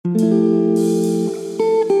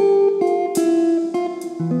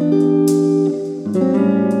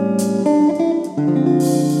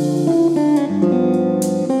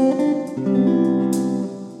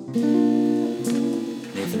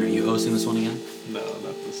No,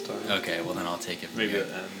 not this time. Okay, well then I'll take it from Maybe here.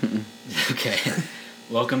 at the end. Okay.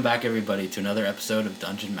 Welcome back, everybody, to another episode of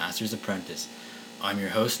Dungeon Master's Apprentice. I'm your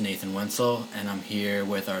host, Nathan Wenzel, and I'm here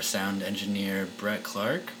with our sound engineer, Brett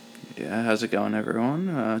Clark. Yeah, how's it going,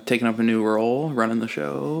 everyone? Taking up a new role, running the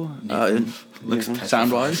show. Looks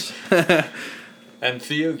sound-wise. And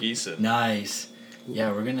Theo Geeson. Nice.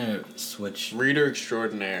 Yeah, we're gonna switch. Reader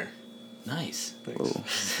extraordinaire. Nice. Thanks. Whoa.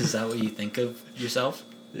 Is that what you think of yourself?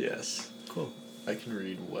 Yes. Cool. I can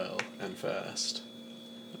read well and fast.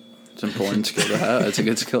 It's an important skill to have. It's a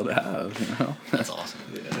good skill to have, you know? That's awesome.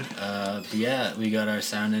 Yeah. But yeah, we got our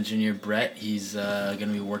sound engineer, Brett. He's gonna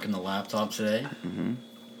be working the laptop today. Mm-hmm.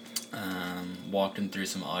 Walking through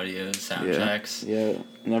some audio sound Yeah. checks. Yeah,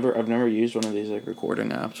 I've never used one of these, like, recording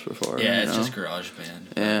apps before. Yeah, you it's know? just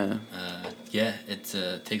GarageBand. Yeah. Yeah,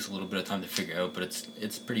 it takes a little bit of time to figure out, but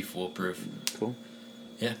it's pretty foolproof. Cool.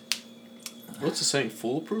 Yeah. What's the saying?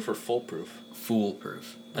 Foolproof or foolproof?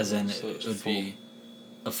 Foolproof. As in, So it it's would fool. be...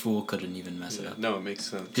 A fool couldn't even mess it up. No, it makes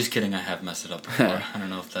sense. Just kidding, I have messed it up before. I don't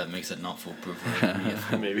know if that makes it not foolproof or me a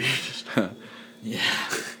fool. Maybe just... Yeah.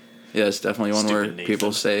 Yeah, it's definitely one where Stupid Nathan.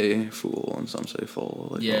 people say fool and some say full.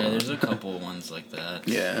 Like, Yeah, oh. there's a couple ones like that.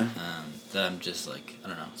 Yeah. That I'm just like, I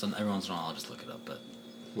don't know. Every once in a while I'll just look it up, but...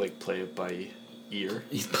 Like, play it by ear?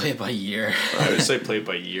 You play it by year. I would say play it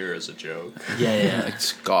by ear as a joke. Yeah. Like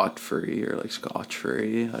scot-free or, like,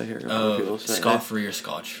 scotch-free, I hear a lot of people say. Scot-free or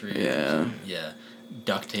scotch-free. Yeah. Yeah.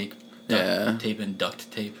 Duct tape. Yeah. Tape and duct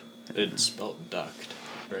tape. It's spelled duct,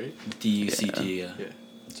 right? D-U-C-T, Yeah.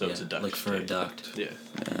 So it's a duct. like for a tape. duct. Yeah.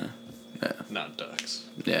 Yeah. Yeah. Not ducks.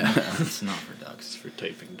 Yeah. It's not for It's ducks. for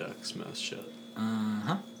taping ducks' mouths shut.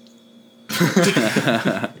 Uh-huh.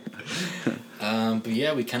 But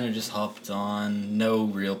yeah, we kind of just hopped on. No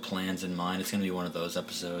real plans in mind. It's going to be one of those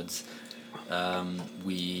episodes.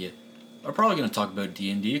 We are probably going to talk about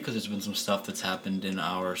D&D because there's been some stuff that's happened in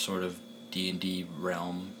our sort of D&D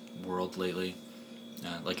realm world lately.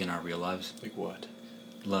 Like in our real lives. Like what?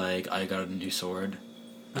 Like, I got a new sword.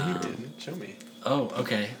 No, you didn't. Show me. Oh,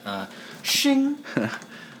 okay. Shing!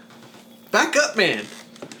 Back up, man!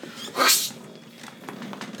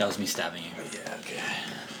 That was me stabbing you. Yeah, okay.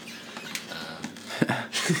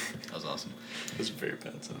 That was awesome. That's a very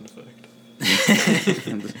bad sound effect.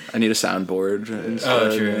 I need a soundboard. Instead,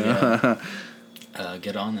 Oh, true, you know?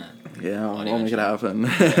 Get on that. Yeah, Audio I'll make it engineer.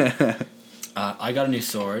 happen. I got a new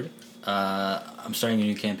sword. I'm starting a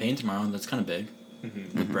new campaign tomorrow that's kind of big.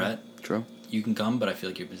 Mm-hmm. With Brett. True. You can come, but I feel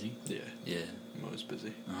like you're busy. Yeah. Yeah. I'm always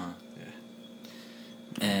busy. Uh-huh.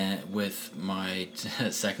 Yeah. And with my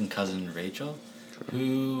second cousin, Rachel,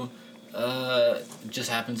 who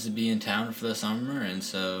just happens to be in town for the summer, and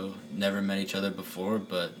so never met each other before,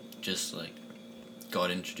 but just, like,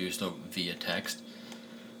 got introduced via text.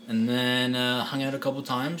 And then hung out a couple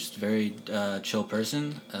times. Just very chill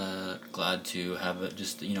person. Glad to have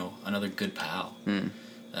just, another good pal.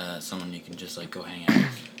 Someone you can just, like, go hang out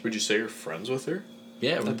with. Would you say you're friends with her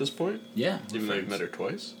Yeah. at this point? Yeah. we're Even though you've friends. met her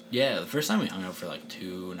twice? Yeah, the first time we hung out for like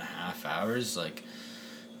 2.5 hours, like,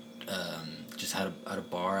 just had a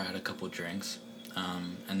bar, had a couple of drinks,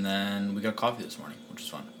 and then we got coffee this morning, which was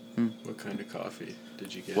fun. What kind of coffee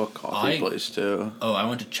did you get? What coffee I- place, too? Oh, I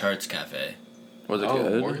went to Charts Cafe. Was it Oh,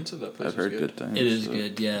 good? Morgan said that place I've was heard good. good things. It is so-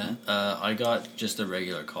 good, yeah. I got just a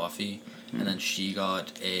regular coffee, and then she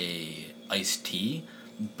got a iced tea,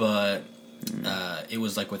 but it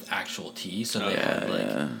was like with actual tea, so they Yeah, had like.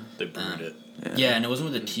 yeah. They brewed it. Yeah, and it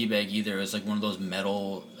wasn't with a tea bag either. It was like one of those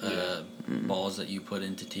metal balls that you put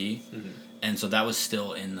into tea. Mm-hmm. And so that was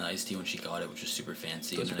still in the iced tea when she got it, which was super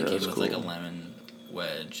fancy. That's and then it came that's with like a cool. lemon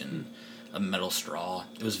wedge and a metal straw.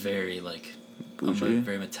 It was very like Bougie.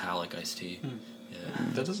 very metallic iced tea. Yeah.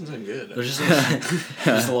 That doesn't sound good. There's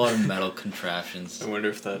just a lot of metal contraptions. I wonder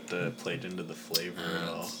if that played into the flavor at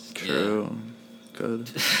all. True. Good.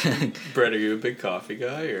 Brett, are you a big coffee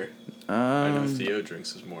guy, or I know Um, Theo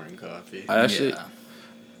drinks his morning coffee. I actually, Yeah.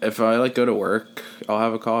 if I like go to work, I'll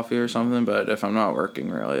have a coffee or something. But if I'm not working,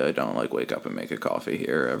 really, I don't like wake up and make a coffee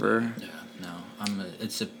here ever. Yeah, no.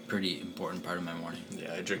 It's a pretty important part of my morning.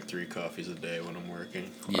 Yeah, I drink 3 coffees a day when I'm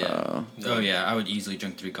working. Yeah. Oh yeah, I would easily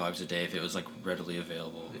drink 3 coffees a day if it was like readily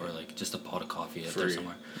available, or like just a pot of coffee out there Free.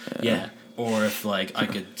 somewhere. Yeah. Or if like I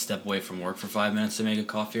could step away from work for 5 minutes to make a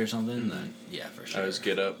coffee or something, then yeah, for I sure. always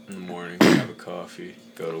get up in the morning, have a coffee,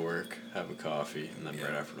 go to work, have a coffee, and then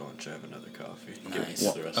right after lunch I have another coffee. Give me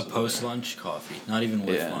Nice. the rest A of the post day. lunch coffee, not even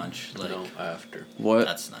with Yeah. lunch. Like No, after. What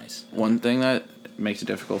that's nice. one thing that makes it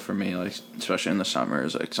difficult for me, like especially in the summer,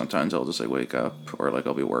 is like sometimes I'll just like wake up or like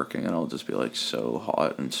I'll be working and I'll just be like so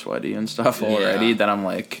hot and sweaty and stuff Yeah. already that I'm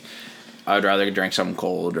like I would rather drink something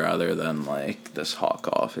cold rather than like this hot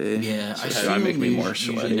coffee. Yeah, I It's still gonna make me more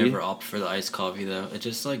usually sweaty. never opt for the iced coffee though. It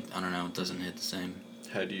just like I don't know, it doesn't hit the same.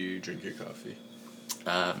 How do you drink your coffee?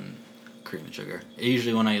 Cream and sugar.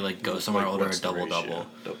 Usually when I like go somewhere, I'll order a what's the double. ratio?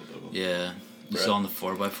 Double. Yeah, you Right. still on the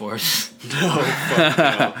 4x4s? No, fuck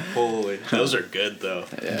no. Holy. Those are good, though.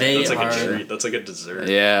 Yeah. They That's like are. a treat. That's like a dessert.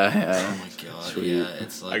 Yeah, Oh yeah. my god! Sweet. Yeah,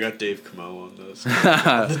 it's like I got Dave Camo on those.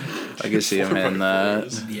 I can see him in 4x4s.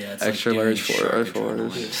 that. yeah, it's Extra like large doing shark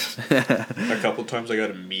 4x4s. adrenaline. A couple times I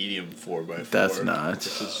got a medium 4x4. That's nuts.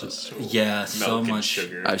 This is just so Yeah, so milk and much-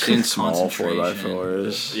 sugar. I've seen small Concentration.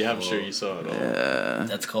 4x4s. Yeah, I'm sure you saw it all. Yeah.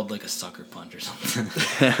 That's called like a sucker punch or something.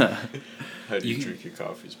 How do you You- drink your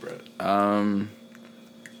coffees, Brett?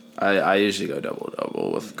 I usually go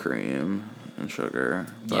double with cream and sugar,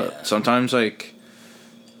 but Yeah. sometimes like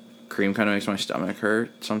cream kind of makes my stomach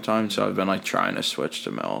hurt sometimes, so I've been like trying to switch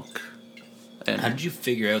to milk. How And did you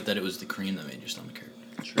figure out that it was the cream that made your stomach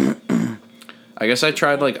hurt? Sure. I guess I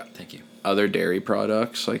tried like Thank you. other dairy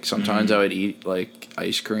products. Like sometimes I would eat like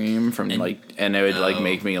ice cream from And- and it would like Oh.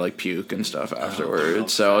 make me like puke and stuff milk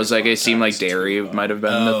afterwards. So I was like, it seemed like contacts dairy too, might have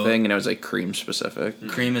been the Oh. thing, and it was like cream specific.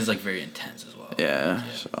 Cream is like very intense as well. Yeah.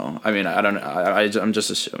 So I mean, I don't know. I'm just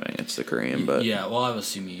assuming it's the cream, but Yeah, well, I was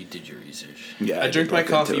assuming you did your research. yeah. I drink did my look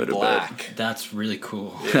into coffee it a bit. black. That's really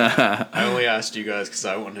cool. I only asked you guys because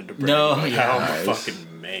I wanted to bring No, like, yeah. how I'm a Nice.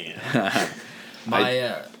 fucking man.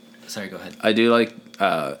 My sorry, go ahead. I do like.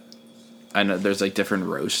 I know there's like different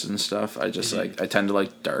roasts and stuff. I just like I tend to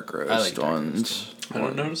like dark roast like dark ones. I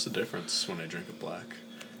don't notice the difference when I drink it black.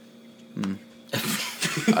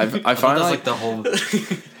 I thought find that's like the whole.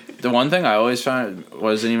 the one thing I always found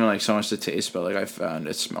wasn't even like so much the taste, but like I found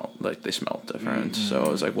it smelled like they smelled different. So I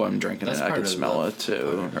was like, when I'm drinking That's it, I part could of smell the- it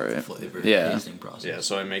too, part of the right? flavor Yeah. tasting process. Yeah,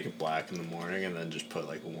 so I make it black in the morning and then just put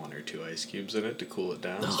like 1 or 2 ice cubes in it to cool it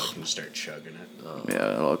down so I can start chugging it.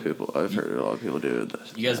 Yeah, a lot of people. I've heard a lot of people do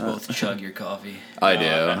this. You guys both chug your coffee. I do.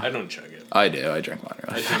 I don't chug it. I do. I drink mine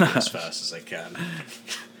I really drink it as fast. fast as I can.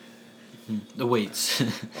 The weights.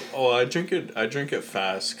 Oh, I drink it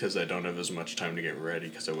fast because I don't have as much time to get ready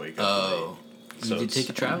because I wake up Oh, late. you So did it's- take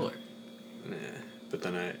a traveler. Yeah, but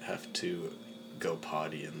then I have to go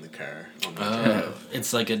potty in the car on my Oh, drive.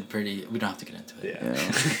 it's like a pretty. We don't have to get into it. Yeah, Yeah,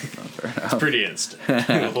 not fair enough. pretty instant.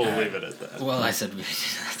 We'll leave it at that. Well, I said we didn't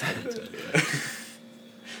have to get into it.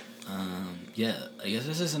 Yeah, I guess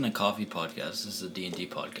this isn't a coffee podcast. This is a D&D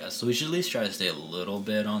podcast, so we should at least try to stay a little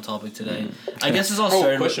bit on topic today. I guess this all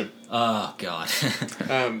started. question. Oh God.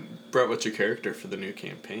 Brett, what's your character for the new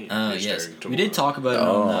campaign? Oh You're yes, starting we did tomorrow. talk about it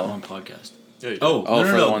on that Oh. one podcast. Yeah, you did. Oh, Oh, no,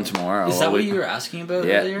 for no. the one tomorrow. Is that Well, what we- you were asking about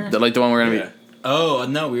earlier? Yeah, the, like the one we're gonna Yeah. Oh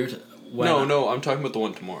no, we were. No, I'm talking about the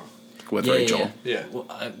one tomorrow. be with Rachel. Yeah. Well,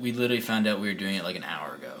 we literally found out we were doing it like an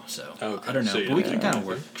hour ago, so Okay, I don't know, so you but we don't can know kind of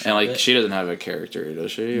anything. work. And like she doesn't have a character,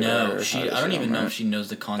 does she? No, Or she. how does I don't she even know own if she knows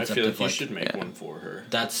the I concept feel like of you like. should make yeah. one for her.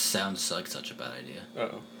 That sounds like such a bad idea.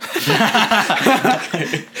 Oh.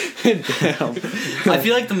 I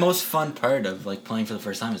feel like the most fun part of like playing for the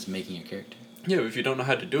first time is making your character. Yeah, but if you don't know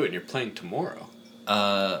how to do it and you're playing tomorrow.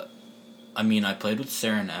 I mean, I played with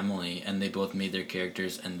Sarah and Emily, and they both made their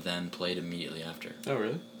characters and then played immediately after. Oh,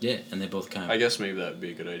 really? Yeah, and they both kind of. I guess maybe that would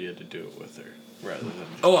be a good idea to do it with her rather than.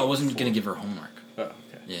 Just Oh, I wasn't gonna give her homework. Oh, okay.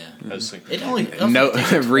 Yeah. I was thinking. It only No,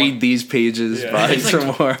 takes like read these pages Yeah. by It takes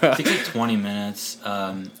like tomorrow. It takes like 20 minutes.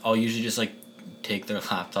 I'll usually just like take their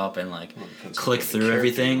laptop and like Well, it depends on click what through character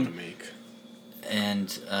you everything. wanna make.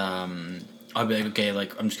 And I'll be like, okay,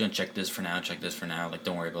 like I'm just gonna check this for now, like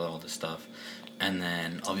don't worry about all this stuff. And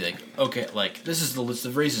then I'll be like, okay, like this is the list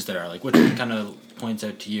of races there are, like which one kind of points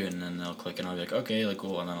out to you, and then they'll click and I'll be like, okay, like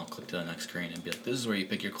cool, and then I'll click to the next screen and be like, this is where you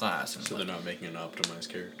pick your class. And So like, they're not making an optimized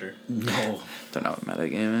character. no, They're not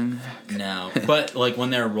metagaming. no. But like when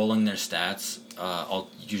they're rolling their stats, I'll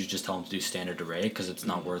usually just tell them to do standard array because it's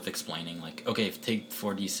not worth explaining. Like, okay, take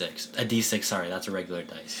 4d6, a d6. Sorry, that's a regular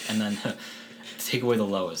dice, and then take away the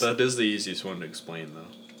lowest. That is the easiest one to explain, though.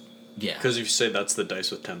 Yeah, Because if you say that's the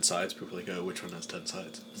dice with 10 sides, people are like, oh, which one has 10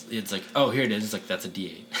 sides? it's like, oh, here it is. It's like that's a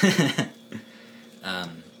d8.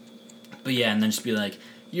 But yeah, and then just be like,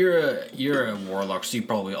 you're a warlock, so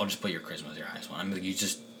I'll just put your charisma as your highest one. I mean, like, you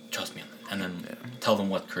just trust me on that, and then tell them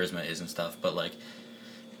what charisma is and stuff. But like,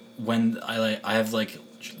 when I have like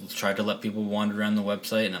tried to let people wander around the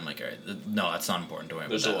website, and I'm like, all right, no, that's not important. Don't worry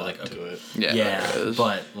There's about a that. lot Like, to it. Yeah, yeah, there is.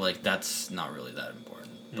 but like that's not really that important.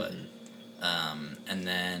 But Mm-hmm. and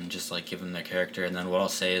then just like give them their character, and then what I'll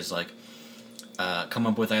say is like come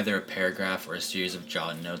up with either a paragraph or a series of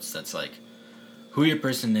jot notes that's like who your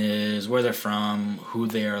person is, where they're from, who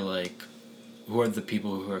they are, like who are the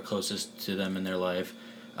people who are closest to them in their life,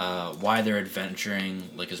 why they're adventuring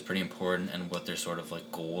like is pretty important, and what their sort of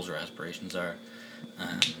like goals or aspirations are.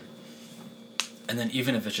 And then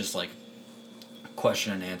even if it's just like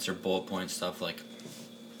question and answer, bullet point stuff, like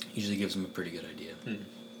usually gives them a pretty good idea.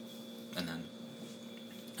 And then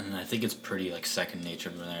I think it's pretty like second nature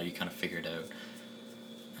from there. You kind of figure it out.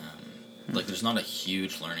 Like there's not a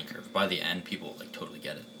huge learning curve. By the end, people like totally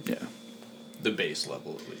get it. Yeah. The base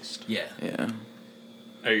level, at least. Yeah. Yeah.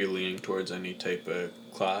 Are you leaning towards any type of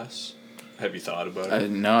class? Have you thought about it?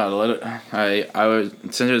 No, I was,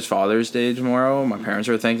 since it was Father's Day tomorrow, my parents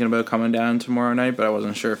were thinking about coming down tomorrow night, but I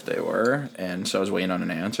wasn't sure if they were, and so I was waiting on an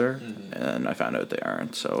answer, and I found out they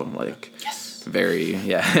aren't. So like, Yes.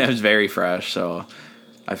 it was very fresh. So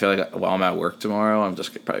I feel like while I'm at work tomorrow, I'm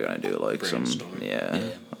just probably gonna do like some Brainstorm.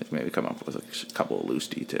 like maybe come up with like a couple of loose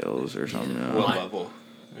details or something. Yeah. What Why? level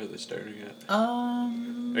are they starting at? Are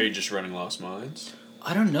Are you just running Lost Mines?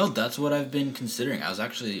 I don't know. That's what I've been considering. I was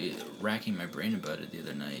actually racking my brain about it the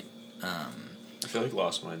other night. I feel like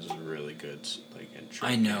Lost Mines is a really good like intro.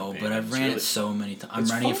 I know, campaign. but I've It's ran really it so many times. I'm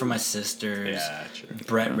it's running it fun. for my sisters. Yeah, sure.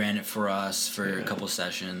 Brett ran it for us for a Yeah. couple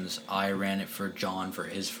sessions. I ran it for John for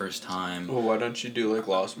his first time. Well, why don't you do like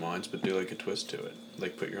Lost Mines, but do like a twist to it?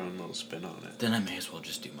 Like put your own little spin on it. Then I may as well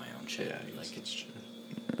just do my own shit. Yeah, I guess Like that's true.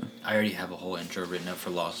 I already have a whole intro written up for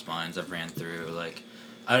Lost Mines. I've ran through like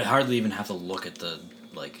I hardly even have to look at the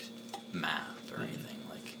like map or anything.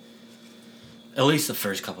 Like at least the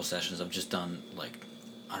first couple sessions I've just done like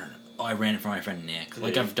I don't know. Oh, I ran it for my friend Nick.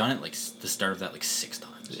 Like Yeah. I've done it like the start of that like 6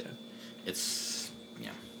 times. Yeah. It's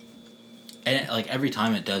and like every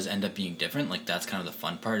time it does end up being different. Like that's kind of the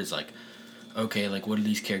fun part. Is like okay, like what do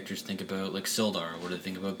these characters think about like Sildar? What do they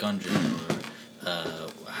think about Gundren?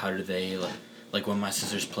 Or how do they like when my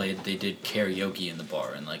sisters played, they did karaoke in the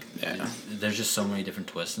bar, and like there's just so many different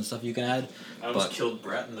twists and stuff you can add. I almost killed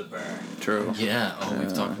Brett in the bar. True. Yeah. Oh,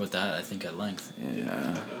 we've talked about that. I think at length.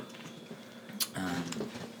 Yeah.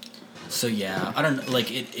 So yeah, I don't know.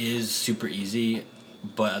 Like it is super easy,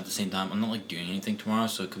 but at the same time, I'm not like doing anything tomorrow,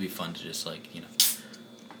 so it could be fun to just like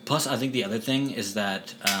Plus, I think the other thing is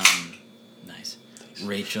that nice.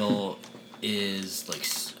 Rachel is like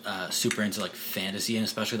super into like fantasy, and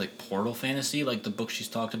especially like Portal fantasy. Like the books she's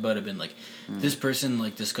talked about have been like this person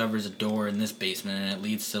like discovers a door in this basement and it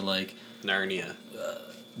leads to like Narnia.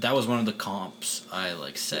 that was one of the comps I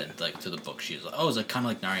like said like to the book. She was like, oh, it's like kind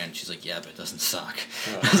of like Narnia, and she's like, yeah, but it doesn't suck.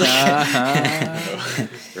 I was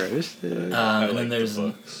like, Roasted. and then like the there's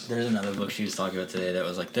books. another book she was talking about today that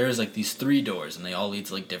was like there's like these 3 doors and they all lead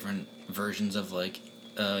to like different versions of like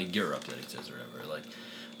Europe that exists or whatever, like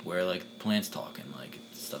where like plants talk and like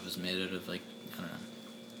stuff is made out of like I don't know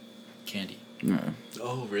candy.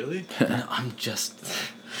 Oh, really? No, I'm just.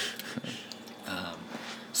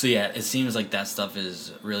 So yeah, it seems like that stuff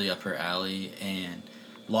is really up her alley, and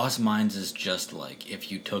Lost Mines is just like if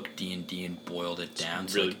you took D&D and boiled it down.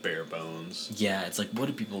 It's really like, bare bones. yeah, it's like what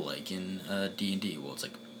do people like in D&D? Well, it's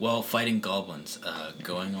like fighting goblins,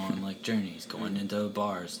 going on like journeys, going into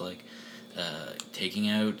bars, like taking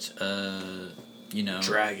out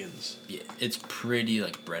Dragons. Yeah, it's pretty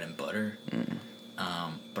like bread and butter.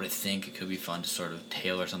 But I think it could be fun to sort of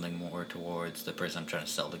tailor something more towards the person I'm trying to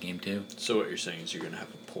sell the game to. So what you're saying is you're gonna have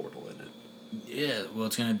a portal in it. Yeah, well,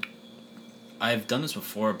 it's gonna. I've done this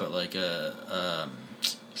before, but like a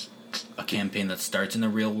campaign that starts in the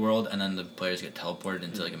real world and then the players get teleported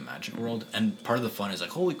into like a magic world, and part of the fun is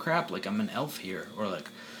like, holy crap, like I'm an elf here, or like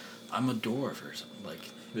I'm a dwarf or something. Like,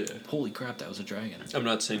 holy crap, that was a dragon. I'm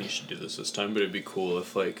not saying you should do this time, but it'd be cool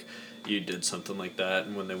if like you did something like that,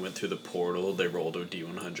 and when they went through the portal, they rolled a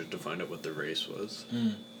D100 to find out what the race was.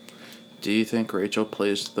 Do you think Rachel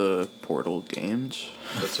plays the Portal games?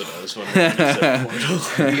 That's what I was wondering. When you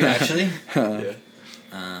said portal. You actually? Yeah.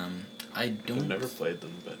 I don't. I've never played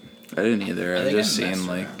them, but I didn't either. I've think just I've seen messed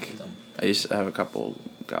around like with them. I used to have a couple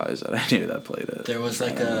guys that I knew that played it. There was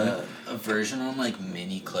like a version on like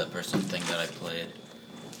Miniclip or something that I played.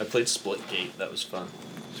 I played Splitgate. That was fun.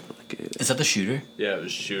 Is that the shooter? Yeah, it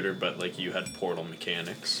was shooter, but like you had portal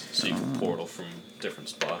mechanics, so you could portal from different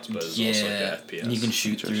spots, but it was also like Yeah, a FPS. and you can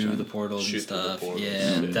shoot through the portals Shoot and through the stuff. portals,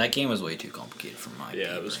 Yeah, yeah. that game was way too complicated for my.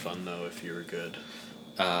 Yeah, it was brain. fun though if you were good.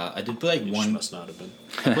 I did play like You one. must not have been.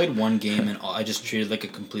 I played one game and I just treated it like a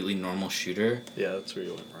completely normal shooter Yeah, that's where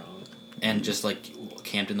you went wrong. and just like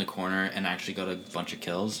camped in the corner and actually got a bunch of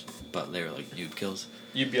kills, but they were like noob kills.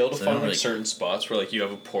 You'd be able to So find like like- certain spots where like you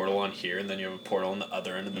have a portal on here, and then you have a portal on the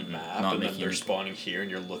other end of the map, Not and then making they're it- spawning here,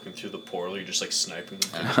 and you're looking through the portal. You're just like sniping them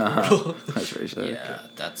through the portal. That's very sick. Yeah,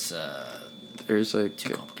 that's There's like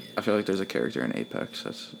too complicated. I feel like there's a character in Apex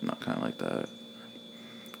that's not kind of like that.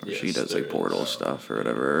 Where she Yes, does like there Portal is. stuff or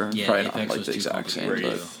whatever. Yeah, Probably Apex not like was the too exact same,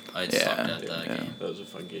 complicated. but I yeah, sucked at that yeah. game. That was a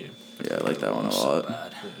fun game. yeah, I like that one a So lot.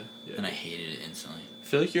 bad. Yeah. And I hated it instantly. I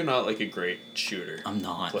feel like you're not like a great shooter I'm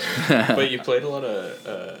not. player, but you played a lot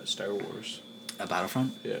of Star Wars. A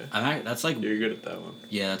Battlefront? Yeah, That's like you're good at that one.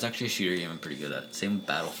 yeah, that's actually a shooter game I'm pretty good at. Same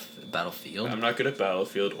with Battlefield. I'm not good at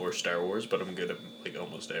Battlefield or Star Wars, but I'm good at like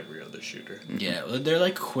almost every other shooter. Yeah, well, they're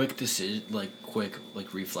like quick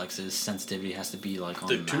quick reflexes. Sensitivity has to be like on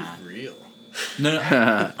They're too max. real. No,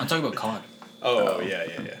 I'm talking about COD. Oh, yeah.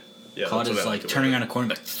 COD that's is what I like like turning about on a corner,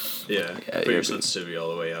 like it. Yeah, Yeah, put you're your big- sensitivity all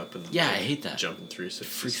the way up and yeah, I hate that. jumping 360.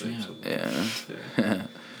 Freaks me out. Yeah.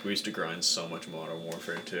 We used to grind so much Modern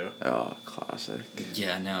Warfare too. Oh, classic.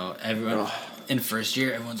 Yeah, no, everyone Ugh. in first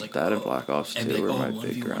year, everyone's like That oh, and Black Ops 2 and be like, were oh, my 1v1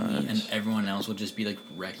 big me, grinds. and everyone else would just be like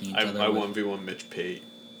wrecking each other. I with- 1v1 Mitch Pate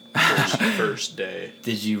first day.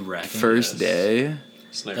 Did you wreck him? First Yes. day?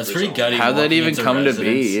 Snipers pretty only. gutty. How'd that walking even into come to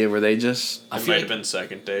residence. be? Were they just... I It feel might like have been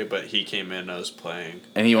second day, but he came in. I was playing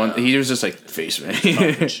And he was just like, face me.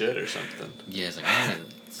 fucking shit or something. yeah, it's like oh,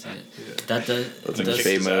 that's it. Yeah. That does. That's It a does fake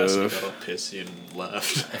Kicked his ass and move. got all pissy and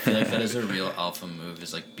left. I feel like that is a real alpha move.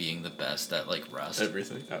 Is like being the best at like Rust.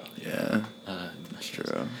 Everything. Oh. Yeah, Uh, that's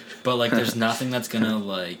true. But like, there's nothing that's gonna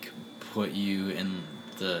like put you in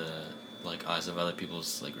the like eyes of other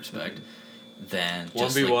people's like respect than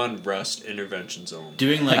just 1v1 like, Rust intervention zone.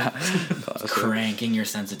 doing like Classic. cranking your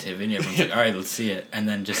sensitivity. Everyone's like, all right, let's see it, and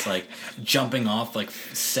then just like jumping off like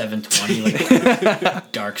 720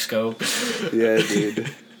 like dark scope, Yeah,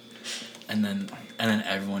 dude. and then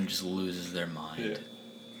everyone just loses their mind. Yeah.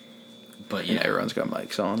 But And yeah, everyone's got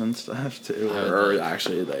mics on and stuff too, I would or like-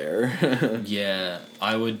 actually there. yeah,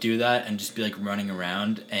 I would do that and just be like running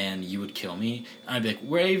around, and you would kill me, and I'd be like,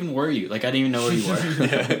 where even were you? Like I didn't even know where you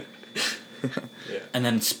were. Yeah. And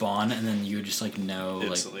then spawn, and then you would just like know like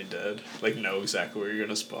Instantly dead. Like know exactly where you're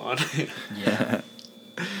gonna spawn. yeah.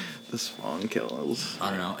 The spawn kills. I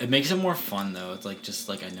don't know. It makes it more fun though. It's like just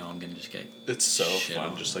like I know I'm gonna just get It's so Shit fun,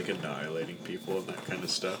 on. just like annihilating people and that kind of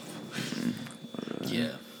stuff.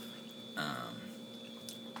 yeah.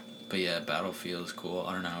 But yeah, Battlefield is cool.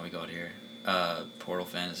 I don't know how we got here. Portal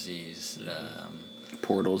Fantasies.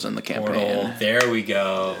 Portals in the Portal. campaign. There we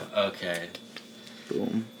go. Okay.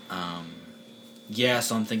 Boom. Yeah,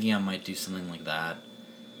 so I'm thinking I might do something like that.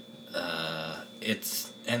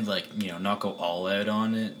 And like, you know, not go all out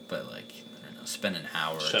on it, but like, I don't know, spend an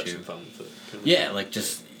hour Just or have two. some fun with it. Yeah, like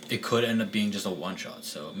just, it could end up being just a one shot.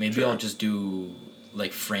 So maybe Sure. I'll just do,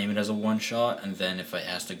 like, frame it as a one shot, and then if I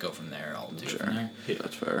ask to go from there, I'll do it from there. Yeah.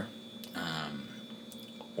 That's fair.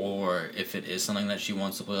 Or if it is something that she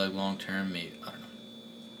wants to play like long term, maybe I don't know.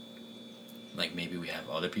 Like maybe we have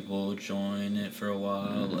other people join it for a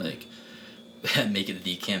while, like make it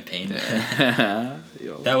the campaign.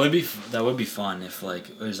 Yo. That would be fun if like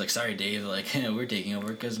it was like sorry Dave, like we're taking over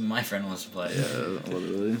because my friend wants to play. Yeah,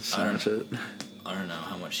 literally. Smash it. I don't know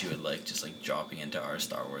how much she would like just like dropping into our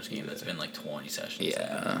Star Wars game that's been like 20 sessions.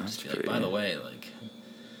 Yeah, just it's be like, pretty- by the way, like,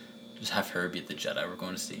 just have her be the Jedi we're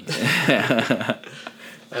going to see.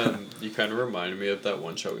 You kind of reminded me of that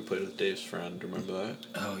one shot we played with Dave's friend. Remember that?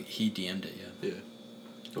 Oh, he DM'd it, yeah. Yeah.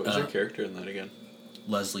 What was your character in that again?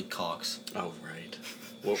 Leslie Cox. Oh, right.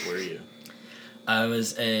 What were you? I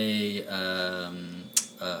was a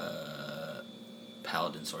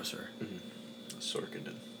paladin sorcerer.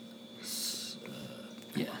 Sorkinen.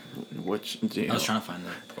 Yeah. Which do you I know? was trying to find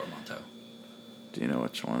the portmanteau. Do you know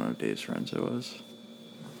which one of Dave's friends it was?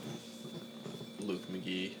 Luke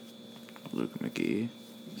McGee. Luke McGee.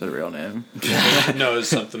 Is that a real name? No, it's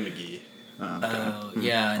something McGee. Oh,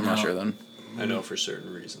 yeah, I I'm know. not sure then. I know for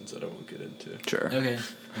certain reasons that I won't get into. Sure. Okay.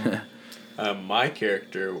 My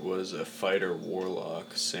character was a fighter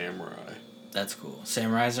warlock samurai. That's cool.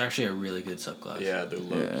 Samurais are actually a really good subclass. Yeah, they're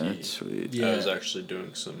low Yeah, key. that's sweet. Yeah. I was actually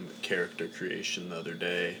doing some character creation the other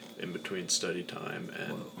day in between study time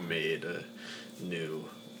and made a new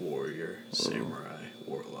warrior samurai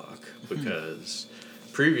warlock because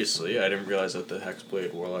previously I didn't realize that the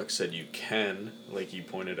Hexblade warlock said you can, like you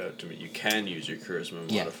pointed out to me, you can use your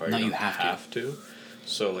charisma Yeah, modifier. no, you you don't have to.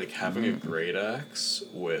 So like having a great axe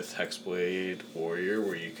with Hexblade warrior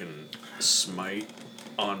where you can smite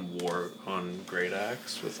on great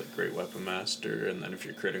axe with like great weapon master, and then if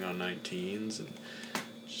you're critting on 19s and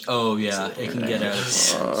Oh, yeah. It can get out of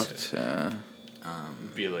hand. Fucked, yeah.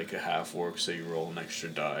 be like a half orc, so you roll an extra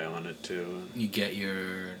die on it too. You get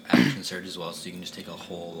your action surge as well, so you can just take a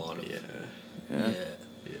whole lot of... Yeah, Yeah.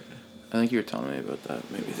 yeah. I think you were telling me about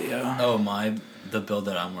that. Maybe the Oh, the build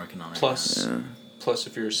that I'm working on right Plus, Yeah. plus,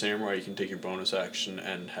 if you're a samurai, you can take your bonus action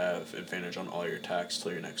and have advantage on all your attacks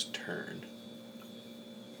till your next turn.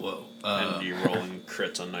 Whoa. And you're rolling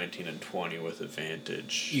crits on 19 and 20 with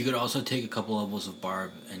advantage. You could also take a couple levels of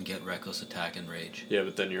Barb and get Reckless Attack and Rage. Yeah,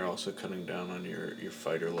 but then you're also cutting down on your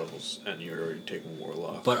fighter levels, and you're already taking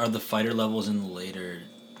Warlock. But are the fighter levels in the later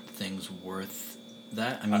things worth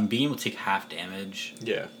that? I mean, being able to take half damage.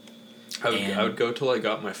 Yeah. I would go till I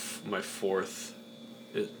got my fourth.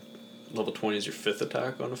 Level 20 is your fifth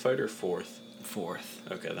attack on a fighter, or fourth? Fourth.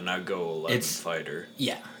 Okay, then I'd go 11 fighter.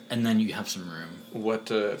 Yeah, and then you have some room. What,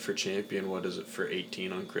 for champion, what is it for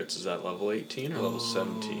 18 on crits? Is that level 18 or level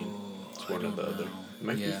 17? It's one or the other. It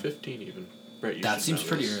might be 15 even. Right, that seems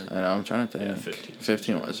pretty early. I know, I'm trying to think. Yeah, 15.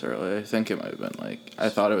 15 was early. I think it might have been like... I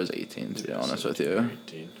thought it was 18, to be honest with you.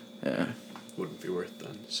 18. Yeah. Wouldn't be worth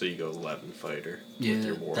then. So you go 11 fighter with Yeah,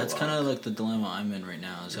 your Warlock. that's kind of like the dilemma I'm in right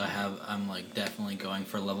now. Is I'm like definitely going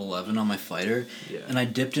for level 11 on my fighter, and I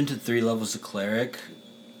dipped into 3 levels of cleric.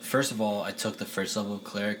 First of all, I took the first level of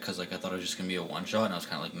cleric because like I thought it was just gonna be a one shot, and I was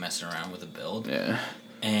kind of like messing around with the build. Yeah.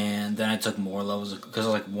 And then I took more levels because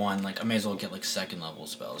I was like I may as well get like second level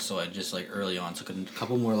spells. So I just like early on took a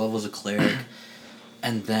couple more levels of cleric.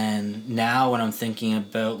 And then now when I'm thinking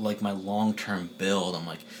about like my long term build, I'm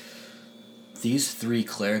like, these 3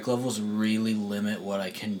 cleric levels really limit what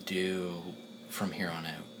I can do from here on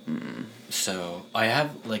out. Mm. So I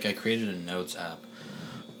created a notes app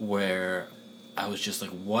where I was just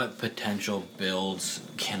like, what potential builds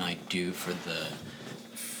can I do for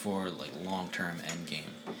like long term end game?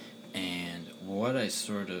 And what I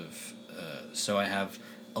sort of so I have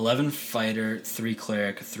 11 fighter, 3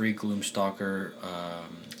 cleric, 3 gloomstalker,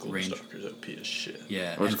 ranger. Gloomstalker's OP as shit.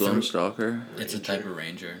 Yeah. What's Gloomstalker? It's a type of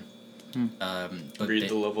ranger. But read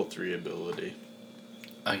the level 3 ability.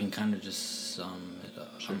 I can kind of just sum it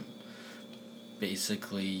up. Sure.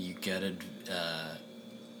 Basically, you get an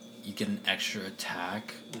extra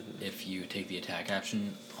attack if you take the attack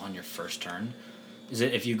action on your first turn. Is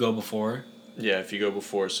it if you go before? Yeah, if you go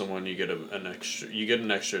before someone, you get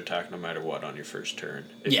an extra attack no matter what on your first turn.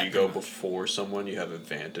 If you go before someone, you have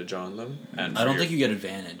advantage on them. And I don't think you get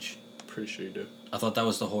advantage. Pretty sure you do. I thought that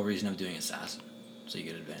was the whole reason of doing assassin, so you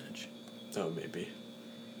get advantage. Oh, maybe.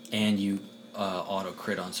 And you auto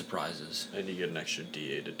crit on surprises. And you get an extra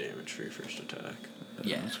D8 of damage for your first attack.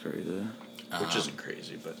 Yeah, That's crazy. Which isn't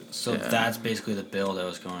crazy, but... So that's basically the build I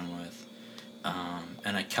was going with.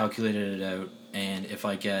 And I calculated it out, and if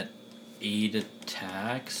I get 8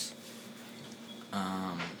 attacks,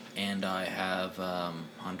 and I have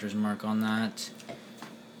Hunter's Mark on that,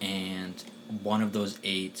 and one of those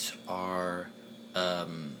 8s are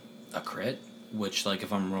a crit, which, like,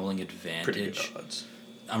 if I'm rolling advantage... Pretty good odds.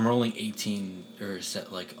 I'm rolling 18, or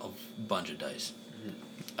set, like, a bunch of dice.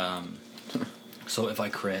 So if I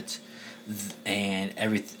crit... and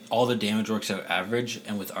all the damage works out average,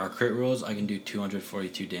 and with our crit rules, I can do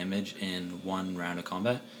 242 damage in 1 round of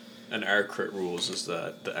combat. And our crit rules is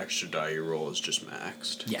that the extra die you roll is just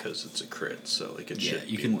maxed because it's a crit, so like it should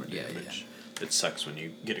be more damage. It sucks when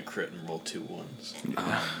you get a crit and roll 2 ones.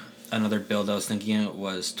 Another build I was thinking of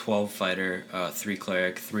was 12 fighter, 3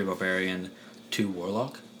 cleric, 3 barbarian, 2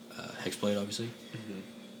 warlock, hexblade obviously.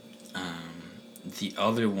 The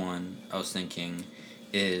other one I was thinking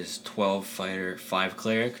is 12 fighter, 5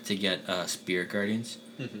 cleric to get spirit guardians,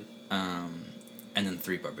 and then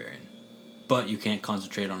 3 barbarian. But you can't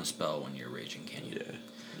concentrate on a spell when you're raging, can you? Yeah.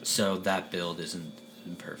 So that build isn't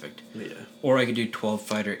perfect. Yeah. Or I could do 12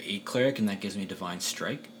 fighter, 8 cleric, and that gives me divine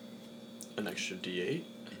strike. An extra D8?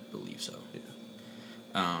 I believe so.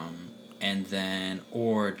 Yeah. And then,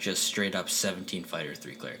 or just straight up 17 fighter,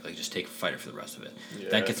 3 cleric. Like, just take fighter for the rest of it. Yeah.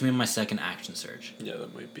 That gets me my second action surge. Yeah,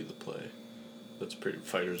 that might be the play. That's pretty.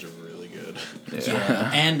 Fighters are really good.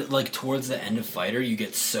 Yeah. And, like, towards the end of fighter, you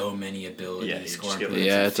get so many abilities. Yeah, you just score get, improvements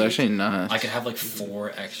Yeah, and it's feats. actually nuts. I could have, like,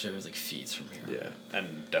 4 extra, like, feats from here. Yeah,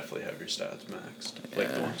 and definitely have your stats maxed.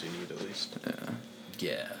 Like the ones you need at least.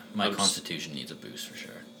 Yeah, my constitution needs a boost for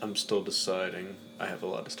sure. I'm still deciding. I have a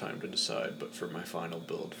lot of time to decide, but for my final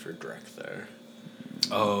build for Drek there.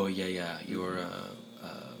 Oh, yeah, you're a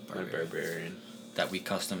My barbarian. barbarian. That we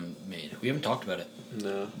custom made. We haven't talked about it.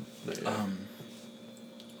 No, not yet.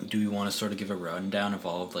 Do we want to sort of give a rundown of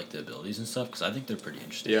all of like the abilities and stuff? Because I think they're pretty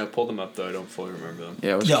interesting. Yeah, I pulled them up though. I don't fully remember them.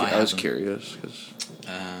 Yeah, I I was have them. curious. Cause...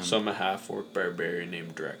 So I'm a half-orc barbarian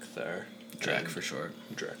named Drek there. Drek for short.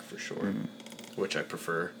 Drek for short, which I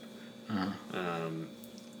prefer.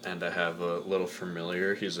 And I have a little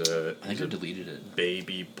familiar. He's a I think I deleted it.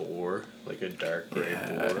 baby boar, like a dark gray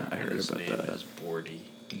Yeah, boar. I heard His about name that. is Bordy.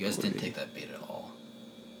 You guys didn't take that bait at all.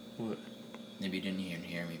 What? Maybe you didn't even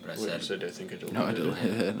hear me, but I Wait, said. you said I think I deleted No, I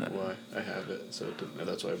deleted it. Why? I have it, so it didn't,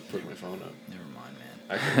 that's why I put my phone up. Never mind, man.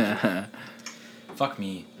 I can, Fuck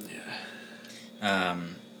me. yeah.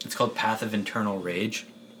 It's called Path of Internal Rage.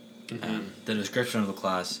 The description of the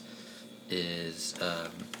class is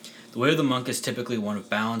the way of the monk is typically one of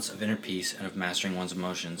balance, of inner peace, and of mastering one's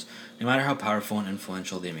emotions, no matter how powerful and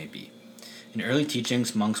influential they may be. In early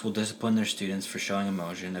teachings, monks will discipline their students for showing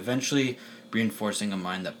emotion, eventually reinforcing a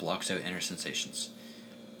mind that blocks out inner sensations.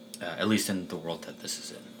 At least in the world that this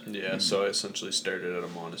is in. Yeah, so I essentially started at a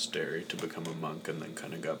monastery to become a monk and then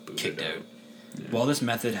kind of got booted Kicked out. Yeah. While this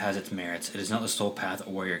method has its merits, it is not the sole path a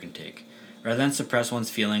warrior can take. Rather than suppress one's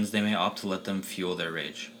feelings, they may opt to let them fuel their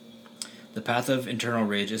rage. The path of internal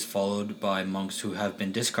rage is followed by monks who have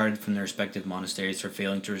been discarded from their respective monasteries for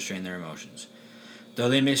failing to restrain their emotions. Though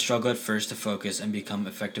they may struggle at first to focus and become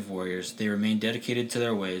effective warriors, they remain dedicated to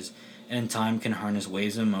their ways, and in time can harness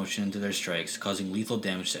waves of emotion into their strikes, causing lethal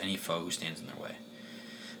damage to any foe who stands in their way.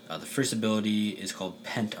 The first ability is called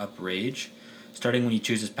Pent Up Rage. Starting when you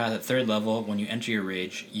choose this path at 3rd level, when you enter your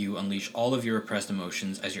rage, you unleash all of your repressed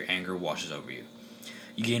emotions as your anger washes over you.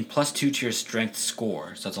 You gain +2 to your strength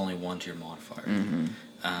score, so that's only 1 to your modifier.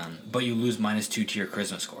 But you lose -2 to your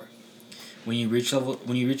charisma score. When you reach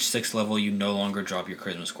 6th level, you no longer drop your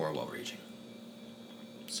charisma score while raging.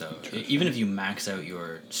 So even if you max out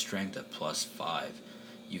your strength at +5,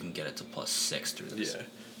 you can get it to +6 through this. Yeah.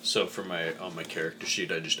 So for on my character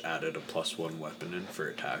sheet, I just added a +1 weapon in for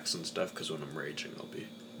attacks and stuff, because when I'm raging, I'll be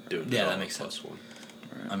doing that makes sense. +1.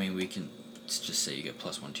 I mean, we can just say you get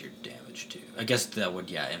 +1 to your damage too. I guess that would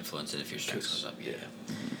influence it if your strength goes up.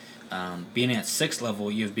 Being at 6th level,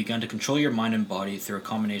 you have begun to control your mind and body through a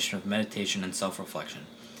combination of meditation and self-reflection.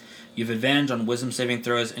 You have advantage on wisdom saving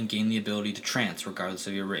throws and gain the ability to trance regardless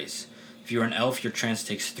of your race. If you are an elf, your trance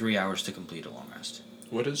takes 3 hours to complete a long rest.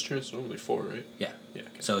 What is trance normally 4, right? Yeah. Yeah.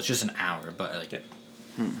 Okay. So it's just an hour, but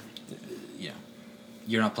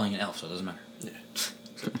you're not playing an elf, so it doesn't matter. Yeah.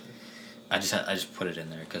 I just put it in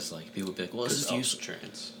there because people be like, well, this is useful.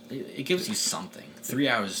 Trance. It gives you something. 3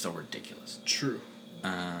 hours is still ridiculous. True.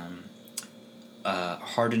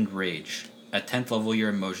 Hardened Rage. At 10th level, your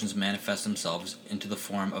emotions manifest themselves into the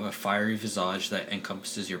form of a fiery visage that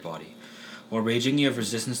encompasses your body. While raging, you have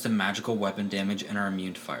resistance to magical weapon damage and are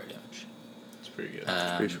immune to fire damage. It's pretty good.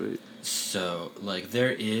 It's pretty sweet. So,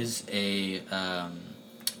 there is a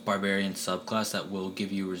barbarian subclass that will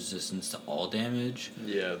give you resistance to all damage.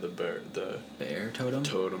 Yeah, the bear totem?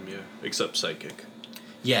 Totem, yeah. Except psychic.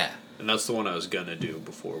 Yeah. And that's the one I was gonna do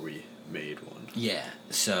before we made one. Yeah,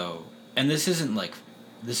 so... And this isn't,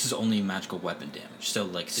 this is only magical weapon damage.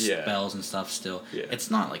 So, spells and stuff still... Yeah.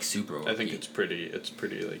 It's not, super OP. I think it's pretty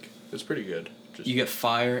good. Just you get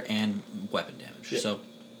fire and weapon damage. Yeah. So,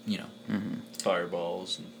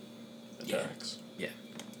 Fireballs and attacks. Yeah.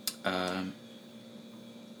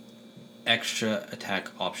 Extra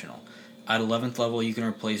attack optional. At 11th level, you can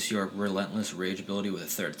replace your Relentless Rage ability with a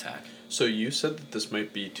 3rd attack. So you said that this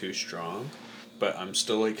might be too strong, but I'm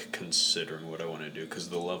still considering what I want to do, because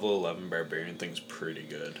the level 11 barbarian thing's pretty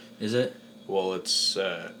good. Is it? Well, it's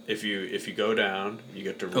if you go down, you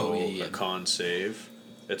get to roll a con save.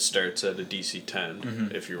 It starts at a DC 10.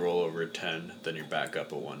 Mm-hmm. If you roll over a 10, then you're back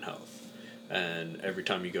up at 1 health. And every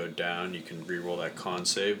time you go down, you can re-roll that con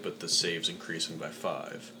save, but the save's increasing by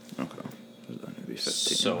 5. Okay. So then it'd be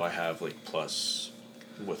 15. So I have plus,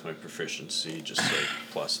 with my proficiency, just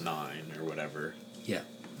 +9 or whatever. Yeah.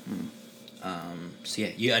 So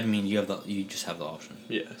you just have the option.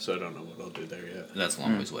 Yeah, so I don't know what I'll do there yet. That's a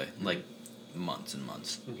long ways away. Months and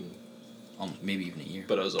months. Mm-hmm. Maybe even a year.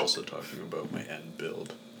 But I was also talking about my end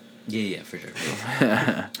build. Yeah, for sure.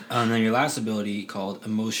 And then your last ability, called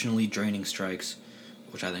Emotionally Draining Strikes,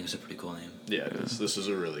 which I think is a pretty cool name. Yeah, this is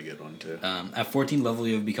a really good one, too. At 14th level,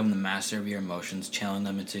 you have become the master of your emotions, channeling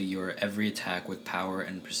them into your every attack with power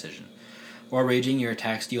and precision. While raging, your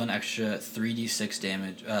attacks deal an extra 3d6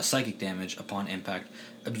 damage, psychic damage upon impact,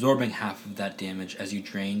 absorbing half of that damage as you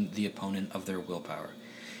drain the opponent of their willpower.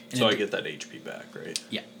 So I get that HP back, right?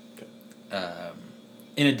 Yeah. Okay.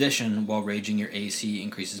 In addition, while raging, your AC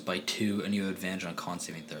increases by 2, and you have advantage on con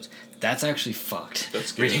saving throws. That's actually fucked.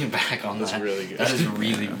 That's good. Reading back on That's really good. That is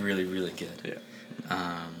really, really, really good.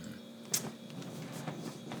 Yeah.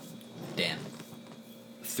 Damn.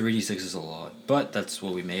 3d6 is a lot, but that's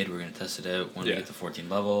what we made. We're gonna test it out when we get to 14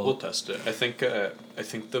 level. We'll test it. I think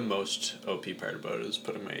the most OP part about it is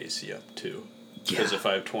putting my AC up too. Because if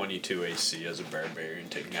I have 22 AC as a barbarian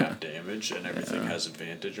taking half damage and everything has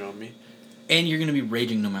advantage on me. And you're gonna be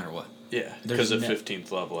raging no matter what. Yeah, because at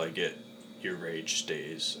 15th level I get your rage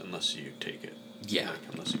stays unless you take it. Yeah.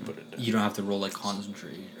 Unless you put it down. You don't have to roll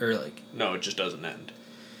concentrate or No, it just doesn't end.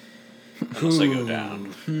 Unless I go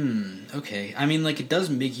down. Okay. I mean, it does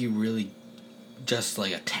make you really just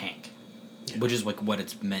a tank. which is like what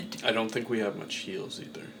it's meant to be. I don't think we have much heals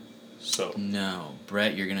either. So. No,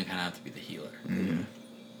 Brett, you're gonna kind of have to be the healer. Mm-hmm.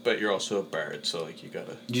 But you're also a bard, so like you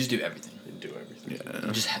gotta. You just do everything. Do everything.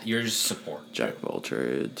 Yeah. You're just support. Jack of all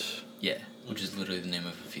trades. Yeah, which is literally the name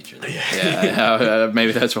of a feature. Yeah,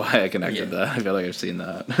 maybe that's why I connected that. I feel like I've seen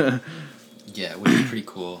that. Yeah, which is pretty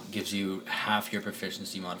cool. Gives you half your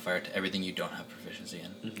proficiency modifier to everything you don't have proficiency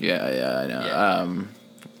in. Yeah, I know. Yeah.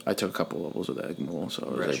 I took a couple levels with Egmul, so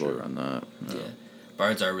I was able to run that. Yeah.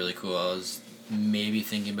 Bards are really cool. I was maybe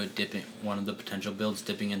thinking about dipping one of the potential builds,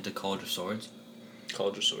 dipping into College of Swords.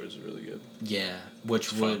 College of Swords is really good. Yeah,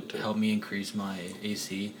 which would help me increase my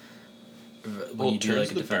AC. When you do like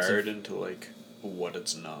a the defensive bard into like what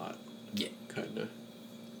it's not. Yeah. Kinda.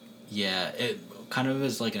 Yeah, it kind of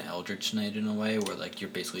is like an Eldritch Knight in a way, where like you're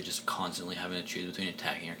basically just constantly having to choose between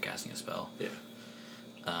attacking or casting a spell. Yeah.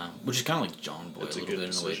 Which is kind of like John Boy a little bit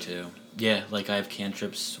in a way too. Yeah, like I have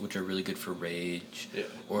cantrips which are really good for rage. Yeah.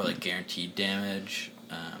 Or like guaranteed damage.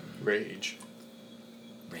 Rage.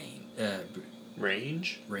 Rain.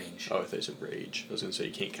 Range? Range. Oh, I thought you said rage. I was gonna say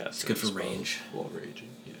you can't cast. It's good for range. While raging.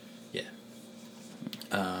 Yeah. Yeah.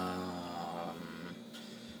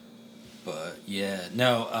 But yeah,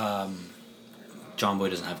 no. John Boy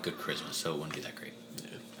doesn't have good charisma, so it wouldn't be that great.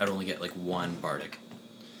 Yeah. I'd only get like one bardic.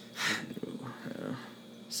 Yeah.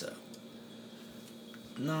 So.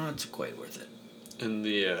 Not quite worth it. In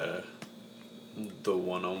the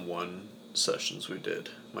one-on-one sessions we did,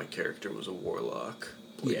 my character was a warlock,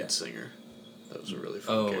 blade singer. That was a really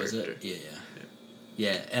fun character. Oh, was it? Yeah.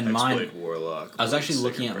 Yeah, and Hexblade warlock. I was actually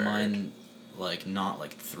looking at bard. mine, like not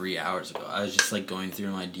like 3 hours ago. I was just like going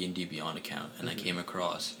through my D&D Beyond account, and I came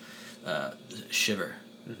across Shiver,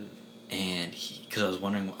 and because I was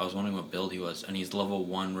wondering what build he was, and he's level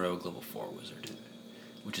 1 rogue, level 4 wizard,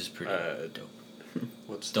 which is pretty dope.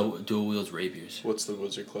 What's dual wields rapiers? What's the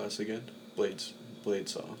wizard class again? Blade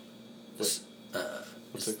saw. What's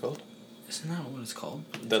it called? Isn't that what it's called?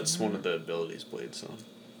 That's one of the abilities, blade saw.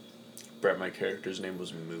 Brett, my character's name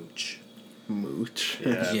was Mooch. Mooch.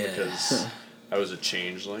 Yeah, Yeah. because I was a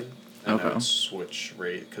changeling, and I would switch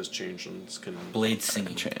race because changelings can Blade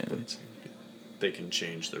singing. They can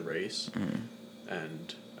change the race,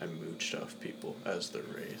 and I mooched off people as the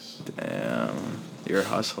race. Damn, you're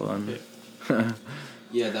hustling. Yeah.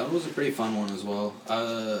 Yeah, that one was a pretty fun one as well.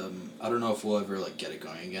 I don't know if we'll ever like get it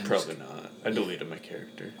going again. Probably not. I deleted my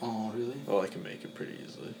character. Oh, really? Well, I can make it pretty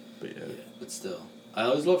easily, but yeah. But still. I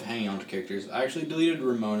always love hanging on to characters. I actually deleted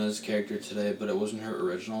Ramona's character today, but it wasn't her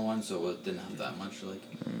original one, so it didn't have that much, like...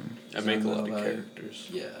 I make a lot of characters.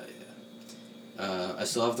 Yeah. I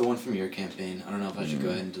still have the one from your campaign. I don't know if I should go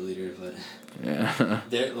ahead and delete her, but... Yeah.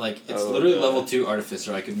 They're, like, it's literally level 2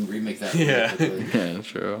 Artificer. I can remake that really quickly. Yeah,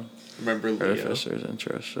 true. Remember Leo? Artificer's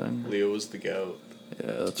interesting. Leo was the goat.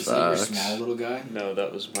 Yeah, that's Is that your facts. small little guy? No,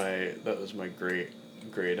 that was my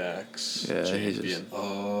great axe Yeah, he champion.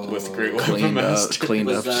 Oh. With great weapon Cleaned up, master. cleaned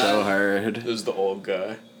Was up that- so hard. It was the old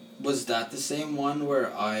guy. Was that the same one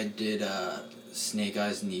where I did Snake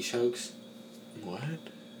Eyes niche hoax? What?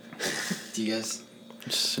 Do you guys...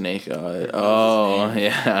 Snake Eye. What Oh, was his name?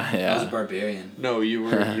 yeah, I was a yeah. barbarian. No, you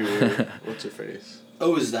were. What's her face?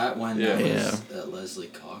 Oh, is that when Yeah. that was Leslie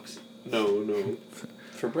Cox? No.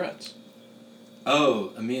 For Brett's.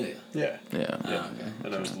 Oh, Amelia. Yeah. Yeah. Oh, okay.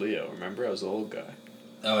 And I was Leo. Remember, I was the old guy.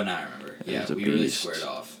 Oh, now I remember. Yeah, was a we really beast. squared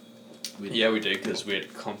off. Yeah, we did because we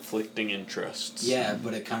had conflicting interests. Yeah,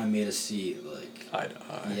 but it kind of made us see, like... Eye to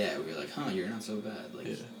eye. Yeah, we were like, huh, you're not so bad. Like,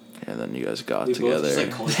 Yeah. And then you guys got we both together. just,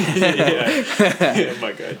 like, called Yeah,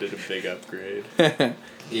 my guy did a big upgrade.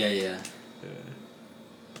 Yeah. Yeah.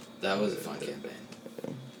 That was a fun campaign.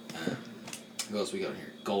 Who else we got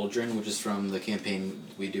here? Goldrin, which is from the campaign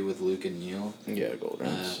we do with Luke and Neil. Yeah, Golden.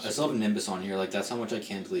 I still have Nimbus on here. Like, that's how much I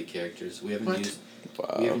can't delete characters. We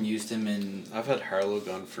haven't used him in I've had Harlow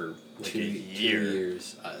gone for like 2 a year.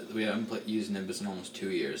 years. We haven't used Nimbus in almost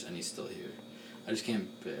 2 years, and he's still here. I just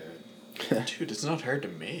can't bear it. Dude, it's not hard to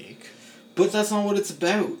make. But that's not what it's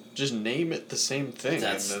about. Just name it the same thing.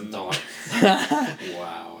 That's and then not.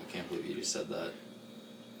 Wow, I can't believe you just said that.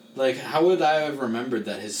 Like, how would I have remembered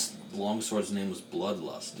that his longsword's name was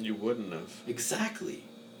Bloodlust? You wouldn't have. Exactly.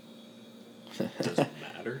 Doesn't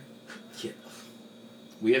matter. Yeah.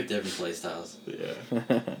 We have different playstyles.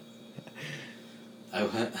 Yeah.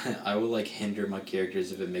 I will like hinder my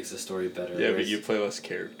characters if it makes the story better. Yeah, but whereas- you play less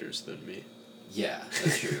characters than me. Yeah,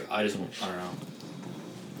 that's true. I don't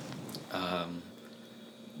know.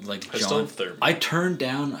 Like I still John, have third. I turned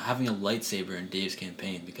down having a lightsaber in Dave's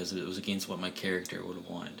campaign because it was against what my character would have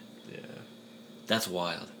wanted. Yeah. That's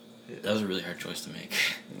wild. Yeah. That was a really hard choice to make.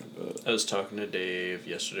 I was talking to Dave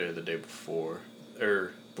yesterday or the day before,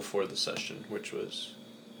 or before the session, which was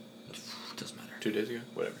Doesn't matter. 2 days ago,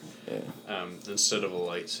 whatever. Yeah. Instead of a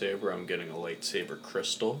lightsaber, I'm getting a lightsaber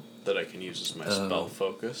crystal that I can use as my spell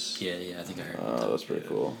focus. Yeah, I think I heard. Oh, that's pretty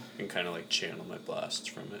cool. And kind of like channel my blasts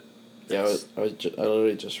from it. Yeah, I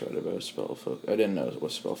literally just read about spell focus. I didn't know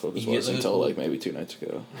what spell focus You get was like a until cool- like maybe 2 nights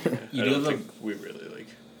ago. You I do don't have a- think we really like.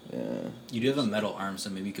 Yeah. You do have a metal arm, so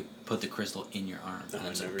maybe you could put the crystal in your arm. No, and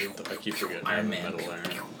I it's never. like, I keep forgetting I Iron have a Man. metal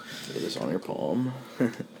arm. Put this on your palm.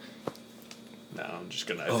 No, I'm just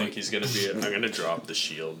gonna. I Oh. think he's gonna be. I'm gonna drop the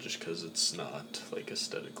shield just because it's not like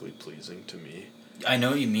aesthetically pleasing to me. I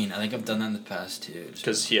know what you mean. I think I've done that in the past too. Just-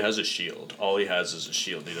 Because he has a shield. All he has is a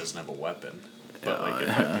shield. He doesn't have a weapon. But like, if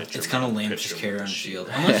I Yeah. picture It's him- kind of lame to picture just him carry with around a a shield.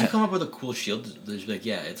 Unless you come up with a cool shield, there's like,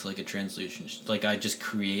 yeah, it's like a translucent. Like I just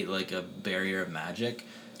create like a barrier of magic.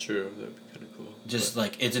 True, that'd be kind of cool. Just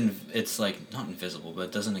like it's like not invisible, but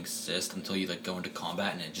it doesn't exist until you like go into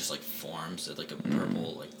combat and it just like forms at like a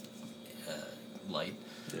purple like light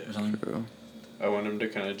or Yeah. something. True. I want him to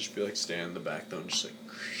kind of just be like stand in the back though and just like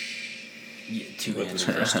Yeah, two with hands.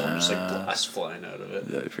 the crystal and just like blast flying out of it.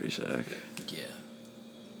 That'd be pretty sick. Yeah.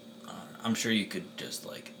 I'm sure you could just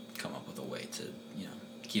like come up with a way to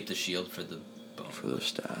keep the shield for the bone. For the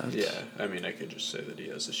stats. Yeah, I mean, I could just say that he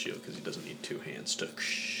has a shield because he doesn't need 2 hands to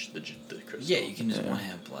the crystal. Yeah, you can just Yeah. one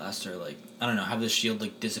hand blast or like I don't know, have the shield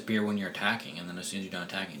like disappear when you're attacking, and then as soon as you're done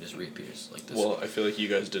attacking, it just reappears like this. Well, I feel like you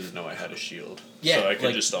guys didn't know I had a shield. Yeah, So I could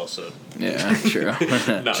like- just also Yeah, true.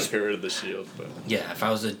 not get rid of the shield, but yeah, if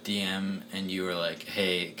I was a DM and you were like,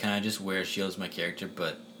 "Hey, can I just wear a shield as my character?"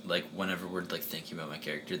 But like whenever we're like thinking about my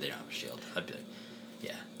character, they don't have a shield. I'd be like,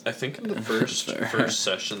 "Yeah, I think in the Fair. first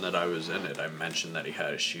session that I was in it, I mentioned that he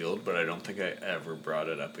had a shield, but I don't think I ever brought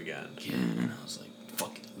it up again. yeah." And I was like,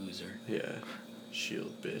 "Fucking loser." Yeah,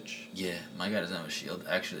 shield bitch. Yeah, my guy doesn't have a shield.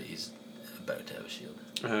 Actually, he's about to have a shield.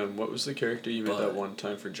 What was the character you made that But- one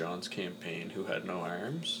time for John's campaign who had no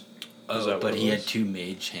arms? Is Oh, that but what it he had was? 2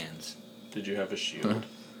 mage hands. Did you have a shield?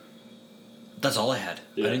 That's all I had.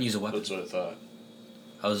 I didn't use a weapon. That's what I thought.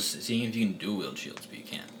 I was seeing if you can dual wield shields, but you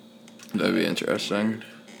can't. That'd be interesting.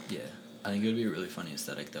 Yeah, I think it would be a really funny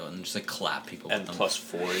aesthetic though, and just like clap people And with them. plus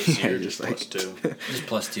 4 AC Yeah, or just just plus like- 2? Just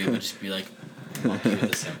 +2, but just be like monkey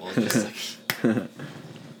with the symbol, just like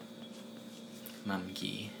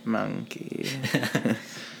monkey. Monkey.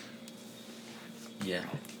 Yeah,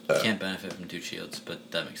 can't benefit from 2 shields,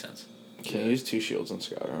 but that makes sense. Can you use 2 shields in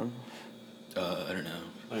Skyrim? I don't know.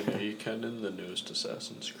 I know you can in the newest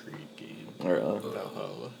Assassin's Creed game. Really?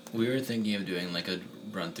 Valhalla. We were thinking of doing like a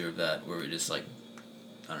run through of that where we just like,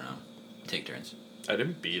 I don't know, take turns. I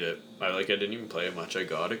didn't beat it. I didn't even play it much. I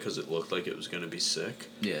got it because it looked like it was gonna be sick.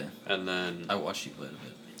 Yeah, And then I watched you play it a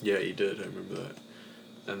bit. yeah, you did. I remember that.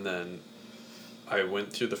 And then I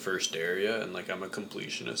went through the first area, and like I'm a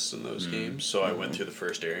completionist in those games, so I went through the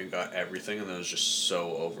first area and got everything, and then it was just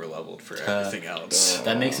so over leveled for everything else.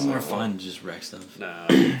 That makes it more fun to just wreck stuff. Nah,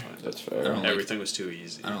 I'm fine. That's I fair. don't like- Everything was too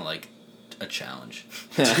easy. I don't like a challenge.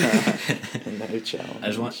 No challenge. I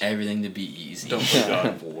just want everything to be easy. Don't play God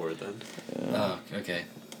of War then. Oh, okay.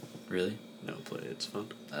 Really? No, play it. It's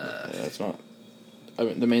fun. Yeah, it's not. I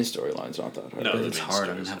mean, the main storyline's not that hard. No, But the it's main hard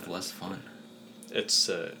and story's have not. less fun.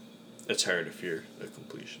 It's hard if you're a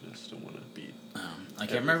completionist and want to beat. I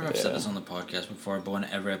can't remember if I've said Yeah. this on the podcast before, but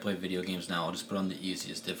whenever I play video games now, I'll just put on the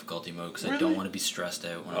easiest difficulty mode because I Really? don't want to be stressed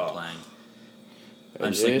out when I'm Oh. playing. Oh, I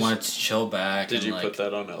just like jeez. want to chill back. Did and, you like, put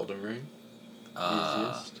that on Elden Ring?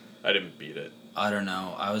 Easiest? I didn't beat it. I don't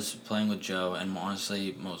know. I was playing with Joe, and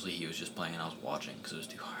honestly, mostly he was just playing, and I was watching because it was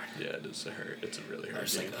too hard. Yeah, it is It's a really I hard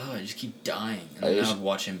was game. like, oh, I just keep dying, and I then I used- would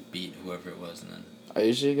watch him beat whoever it was, and then I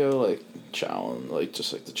usually go like challenge, like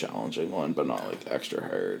just like the challenging one, but not like extra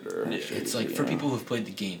hard or. Yeah. extra it's easy, like for you know? people who've played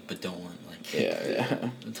the game but don't want like Yeah,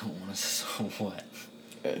 don't want to so what.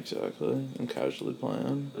 yeah, exactly. I'm casually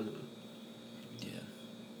playing. Yeah.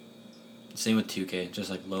 Same with 2K, just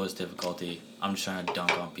like lowest difficulty. I'm just trying to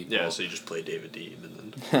dunk on people. Yeah, so you just play David Dean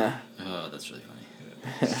and then Oh, that's really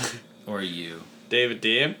funny. Or you. David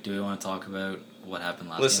Dean. Do we want to talk about what happened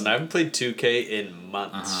last Listen, game? I haven't played 2K in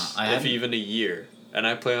months, I if haven't- even a year, and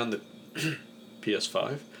I play on the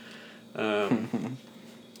PS5. Yeah.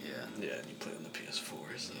 Yeah, and you play on the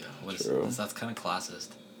PS4. So. What is, True. that's kind of classist.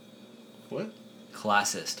 What?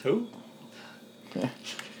 Classist. Who?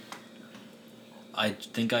 I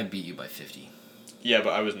think I beat you by 50. Yeah, but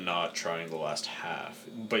I was not trying the last half.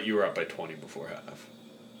 But you were up by 20 before half.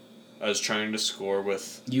 I was trying to score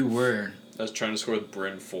with. You were. I was trying to score with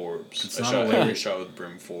Bryn Forbes. It's I not shot a way every to- shot with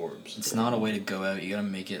Bryn Forbes. It's not a way to go out. You gotta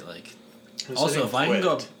make it like. Who said Also, he if I can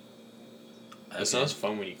go. quit? It's not as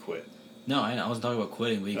fun when you quit. No, I wasn't talking about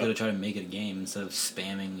quitting, but you could have tried to make it a game instead of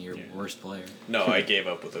spamming your worst player. No, I gave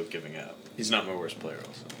up without giving up. He's not my worst player.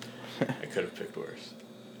 Also, I could have picked worse.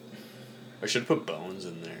 I should have put Bones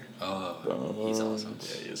in there. Oh, he's awesome.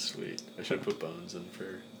 Yeah, he's sweet. I should have put Bones in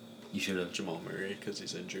for You should have. Jamal Murray because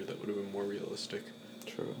he's injured. That would have been more realistic.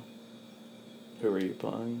 True. Who were you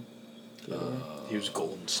playing? He was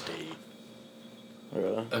Golden State.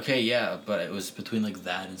 Really? Okay, yeah, but it was between like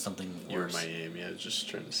that and something You were worse. Miami. I was just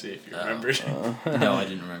trying to see if you Oh. remembered. No, I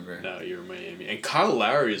didn't remember. No, you were Miami. And Kyle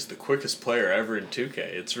Lowry is the quickest player ever in 2K.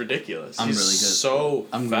 It's ridiculous. I'm He's really good. so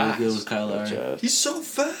I'm fast. really good with Kyle Lowry. Gotcha. He's so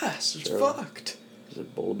fast. It's Sure. fucked. He's a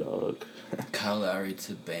bulldog. Kyle Lowry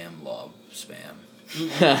to Bam Lob Spam.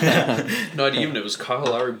 Not even. It was Kyle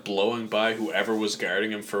Lowry blowing by whoever was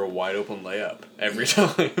guarding him for a wide open layup every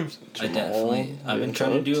time. I've been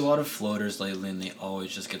trying to do a lot of floaters lately, and they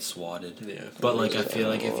always just get swatted. Yeah. But like, I feel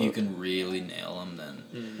like if you can really nail them,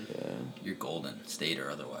 then Yeah. you're golden, state or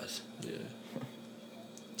otherwise. Yeah.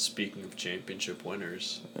 Speaking of championship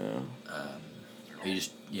winners, Yeah. Or you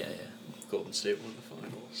just yeah. Golden State won the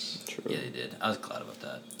finals. True. Yeah, they did. I was glad about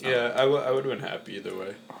that. Yeah, I would have been happy either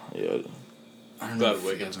way. Yeah. I don't know Glad if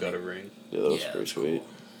Wiggins he got ever a ring. Yeah, that was Yeah, pretty that's sweet.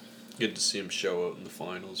 Good to see him show out in the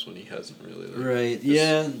finals when he hasn't really. Like, Right. just-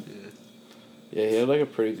 Yeah. Yeah, he had like a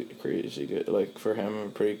pretty crazy good, like for him, a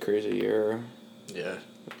pretty crazy year. Yeah.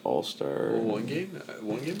 All-Star. Well, one game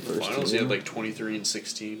in the First finals, he had team. like 23 and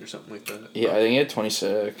 16 or something like that. Yeah, I think he had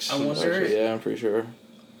 26. I wonder- Actually, yeah, I'm pretty sure.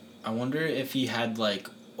 I wonder if he had like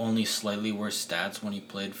only slightly worse stats when he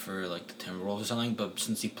played for like the Timberwolves or something, but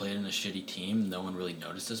since he played in a shitty team, no one really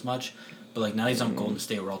noticed as much. But like now he's on Golden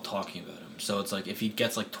State, we're all talking about him. So it's like if he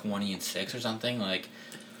gets like 20 and 6 or something, like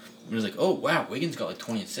it was like, oh wow, Wiggins got like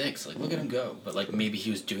 20 and 6, like look at him go. But like maybe he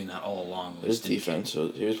was doing that all along. we His just didn't defense,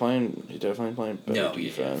 he's definitely playing better No, yeah,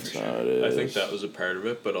 defense for sure. nowadays. I think that was a part of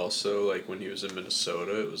it, but also like when he was in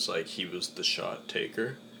Minnesota, it was like he was the shot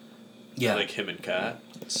taker. Yeah. Like him and Kat.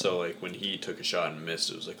 So like when he took a shot and missed,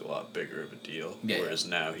 it was like a lot bigger of a deal. Yeah, Whereas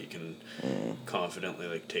now he can confidently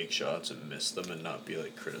like take shots and miss them and not be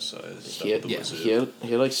like criticized. he had, the yeah, Wizard.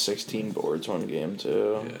 he had like 16 boards one game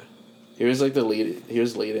too. Yeah. He was like the lead. He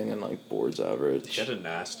was leading in like boards average. He had a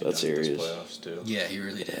nasty That's dunk this serious. playoffs too. Yeah, he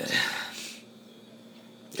really did.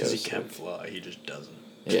 Because he Yeah, can fly, he just doesn't.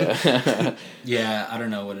 Yeah. Yeah, I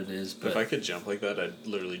don't know what it is, If but I could jump like that, I'd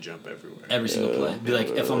literally jump everywhere. every single play. Be like,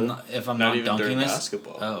 if I'm Not not even dunking during this.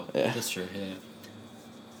 basketball. Oh, Yeah. that's true. Yeah.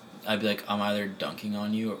 I'd be like, I'm either dunking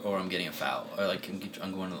on you or I'm getting a foul, or like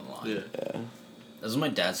I'm going to the line. Yeah. Yeah. That's what my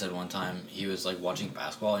dad said one time. He was like watching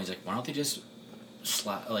basketball, and he's like, "Why don't they just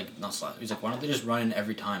not slap?" He's like, "Why don't they just run in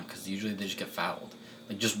every time? Because usually they just get fouled.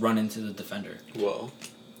 Like just run into the defender." Well,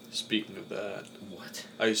 speaking of that, What?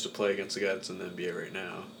 I used to play against a guy that's in the NBA right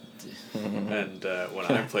now. And when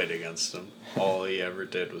I played against him, all he ever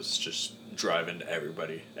did was just drive into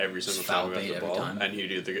everybody every single Foul time he bait got the every ball, time? and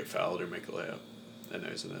he'd either get fouled or make a layup. And now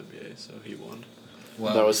he's in the NBA, so he won.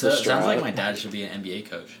 Well, That was the sounds like strat. my dad should be an NBA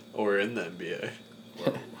coach. Or in the NBA.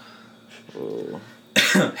 Whoa.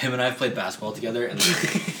 Him and I have played basketball together, and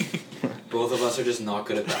both of us are just not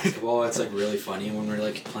good at basketball. It's like really funny when we're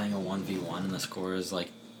like playing a 1v1 and the score is like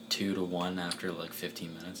 2-1 after like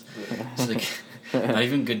 15 minutes. It's like not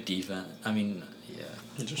even good defense. I mean, yeah,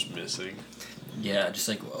 Just missing. yeah, just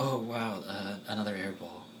like oh wow, another air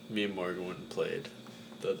ball. Me and Morgan went and played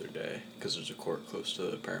the other day because there's a court close to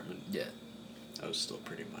the apartment. Yeah. I was still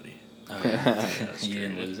pretty money. Oh yeah. that's You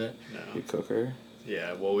didn't true. lose it. No. You cooker?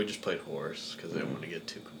 Yeah, well, we just played horse because I didn't want to get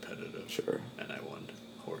too competitive. Sure. And I won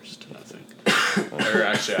horse to nothing. Or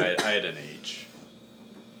actually, I had an H.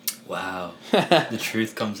 Wow, the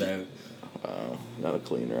truth comes out. Wow. Not a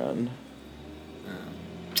clean run.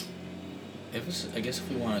 It was. I guess if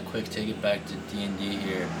we want to quick take it back to D&D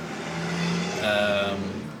here,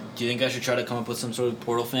 do you think I should try to come up with some sort of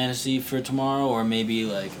portal fantasy for tomorrow, or maybe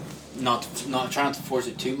like not try not to force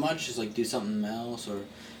it too much, just like do something else, or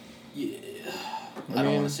yeah, I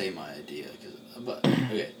don't want to say my idea, but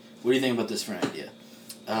okay. What do you think about this for an idea?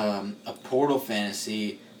 A portal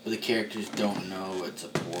fantasy, but the characters don't know it's a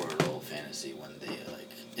portal fantasy when they like.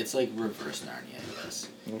 It's like reverse Narnia, I guess.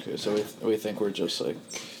 Okay, so we think we're just like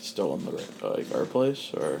still in the like our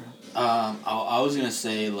place, or I was gonna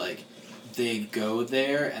say like they go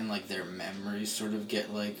there and like their memories sort of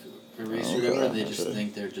get like erased or Okay, whatever. They just okay.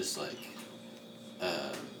 think they're just like,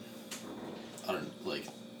 I don't like,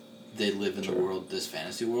 they live in Sure. the world, this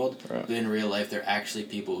fantasy world, Right. but in real life they're actually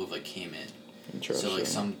people who like came in. interesting. So like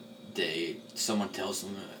someday someone tells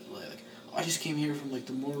them like, oh, I just came here from like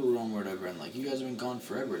the mortal realm or whatever, and like you guys have been gone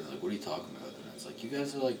forever. And like, what are you talking about? And it's like you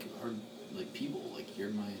guys are like people. Like you're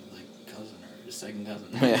my like cousin or a second cousin.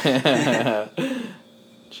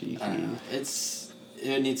 Cheeky. I don't know. It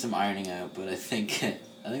would need some ironing out, but I think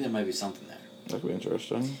there might be something there. That'd be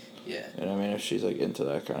interesting. Yeah. And I mean, if she's like into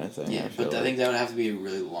that kind of thing, Yeah, but I think that would have to be a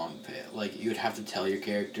really long pay. Like, you would have to tell your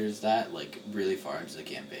characters that, like, really far into the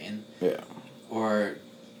campaign. Yeah. Or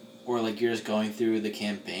like, you're just going through the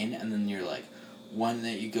campaign, and then you're, like, one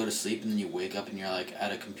night you go to sleep, and then you wake up, and you're, like,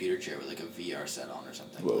 at a computer chair with, like, a VR set on or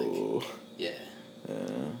something. Whoa. Like, yeah.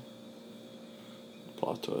 Yeah.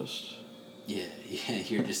 Plot twist. Yeah,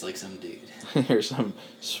 you're just like some dude. You're some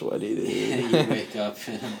sweaty dude. You wake up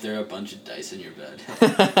and there are a bunch of dice in your bed.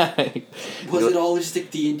 Was it all just a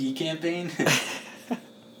D&D campaign?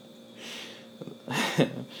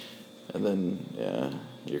 And then, yeah,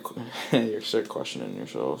 you start questioning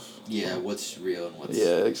yourself. Yeah, what's real and what's...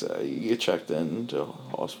 Yeah, exactly. You get checked into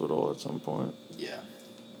hospital at some point. Yeah.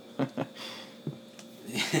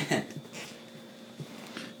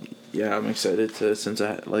 Yeah, I'm excited to, since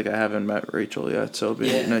I haven't met Rachel yet, so it'll be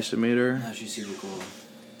nice to meet her. No, she's super cool.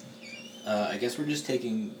 I guess we're just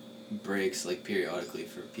taking breaks, like, periodically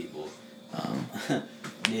for people.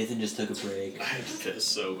 Nathan just took a break. I had to piss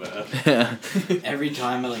so bad. Every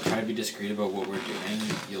time I, like, try to be discreet about what we're doing,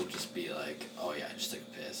 you'll just be like, oh yeah, I just took a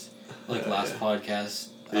piss. Like, last podcast,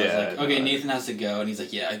 I was like, okay, Nathan has to go, and he's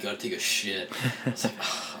like, yeah, I gotta take a shit. It's like,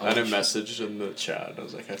 oh, I had a message in the chat. I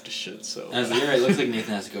was like, I have to shit so bad. I was like, alright, looks like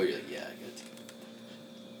Nathan has to go. You're like, yeah, I gotta take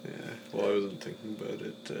a Yeah, well, I wasn't thinking about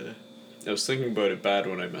it. I was thinking about it bad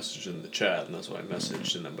when I messaged in the chat, and that's why I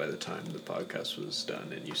messaged, and then by the time the podcast was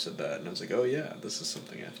done and you said that, and I was like, oh yeah, this is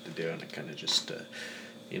something I have to do, and I kind of just,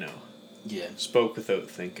 Yeah. spoke without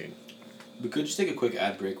thinking. We could just take a quick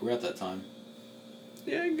ad break. We're at that time.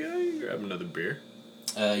 Yeah, you grab another beer.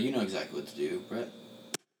 You know exactly what to do, Brett.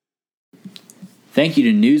 Thank you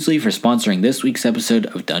to Newsly for sponsoring this week's episode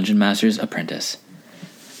of Dungeon Master's Apprentice.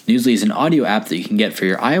 Newsly is an audio app that you can get for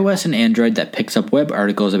your iOS and Android that picks up web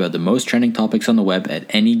articles about the most trending topics on the web at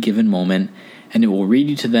any given moment, and it will read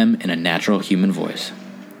you to them in a natural human voice.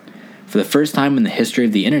 For the first time in the history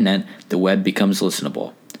of the internet, the web becomes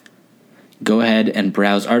listenable. Go ahead and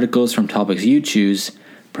browse articles from topics you choose,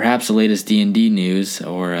 perhaps the latest D&D news,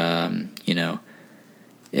 or,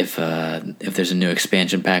 if there's a new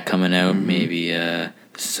expansion pack coming out, maybe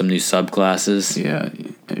some new subclasses. Yeah,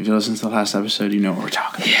 if you listen to the last episode, you know what we're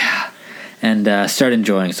talking about. Yeah. And start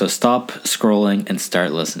enjoying. So stop scrolling and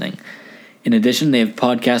start listening. In addition, they have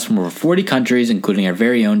podcasts from over 40 countries, including our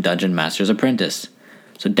very own Dungeon Master's Apprentice.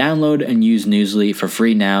 So download and use Newsly for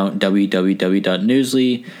free now,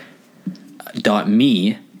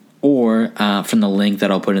 www.newsly.me, or from the link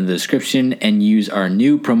that I'll put in the description, and use our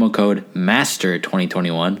new promo code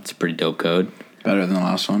MASTER2021. It's a pretty dope code. Better than the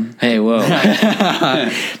last one. Hey, whoa.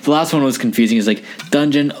 The last one was confusing. It's like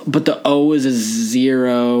dungeon, but the O is a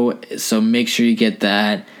 0, so make sure you get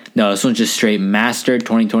that. No, this one's just straight Master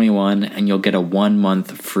 2021, and you'll get a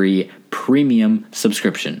 1-month free premium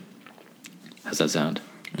subscription. How's that sound?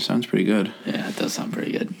 It sounds pretty good. Yeah, it does sound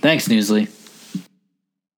pretty good. Thanks, Newsly.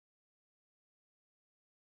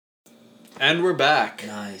 And we're back.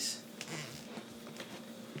 Nice.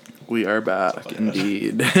 We are back,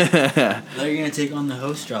 indeed. Now you're gonna take on the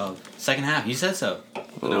host job. Second half. You said so.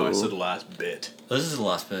 No, I said last bit. This is the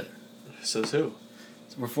last bit. Says who?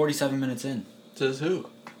 We're 47 minutes in. Says who?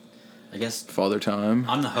 I guess Father time.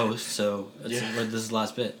 I'm the host, so this Yeah. is the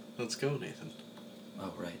last bit. Let's go, Nathan.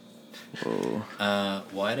 Oh, right. Whoa.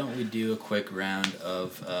 Why don't we do a quick round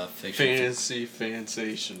of fiction? Fancy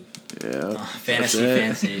fansation. Yeah. Fantasy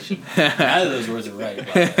That's it. fansation. Neither of those words are right.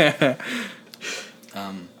 But,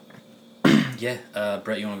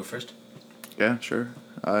 Brett, you want to go first? Yeah, sure.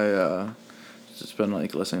 I just been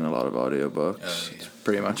like listening to a lot of audiobooks. Oh, yeah. It's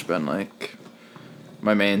pretty much been like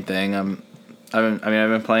my main thing. I've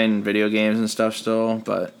been playing video games and stuff still,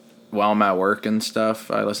 but while I'm at work and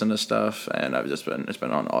stuff, I listen to stuff, and it's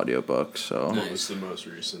been on audiobooks. So What was the most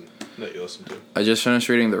recent that you listened to? I just finished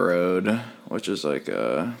reading The Road, which is like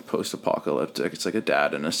a post-apocalyptic. It's like a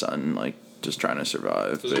dad and a son like just trying to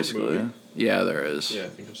survive, Is there a basically. movie? Yeah, there is. Yeah, I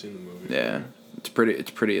think I've seen the movie. Yeah, it's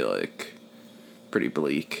pretty like pretty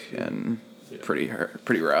bleak and pretty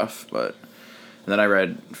rough. But and then I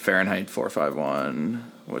read Fahrenheit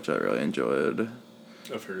 451, which I really enjoyed.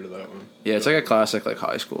 I've heard of that one. Yeah, it's like a classic like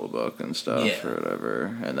high school book and stuff Yeah. or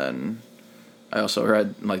whatever. And then I also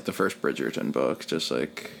read like the first Bridgerton book, just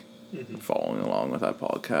like following along with that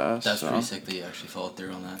podcast. That's so. pretty sick that you actually followed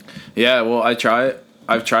through on that. Yeah, well, I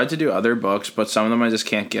I've tried to do other books, but some of them I just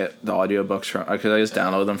can't get the audiobooks from because I just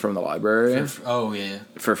download them from the library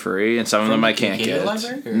for free, and some of them I can't get.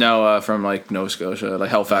 Library, no, from like Nova Scotia, like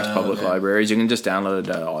Halifax Public Libraries. You can just download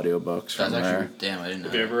audiobooks from there. Actually, damn, I didn't know.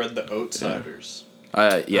 Have you ever read The Outsiders?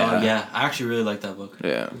 Yeah. Oh, yeah, I actually really like that book.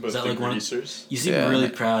 Yeah. Is that the like one? Greasers? You seem really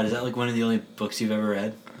proud. Is that like one of the only books you've ever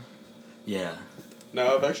read? Yeah.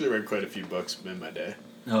 No, I've actually read quite a few books in my day.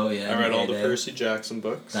 Oh yeah. I read all the Percy Jackson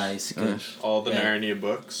books. Nice. Good. Nice. All the Narnia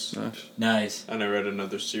books. Nice. And I read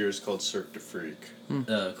another series called Cirque du Freak. Cool.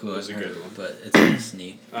 It was a I've heard good it, one. But it's kind of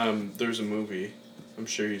neat. There's a movie. I'm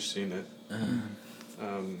sure you've seen it. Fuck,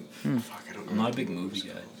 I don't remember. I'm not a big movie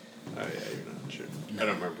guy. Oh yeah, you're not sure. I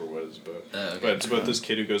don't remember what it's about. Okay. But it's about this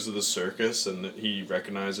kid who goes to the circus and he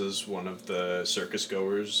recognizes one of the circus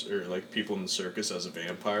goers or like people in the circus as a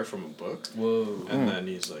vampire from a book. Whoa. And then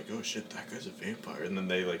he's like, oh shit, that guy's a vampire. And then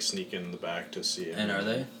they like sneak in the back to see him. And are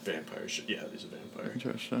they? Vampires. Yeah, he's a vampire.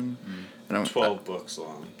 Interesting. 12 books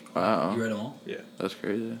long. Wow. You read them all? Yeah. That's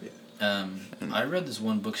crazy. I read this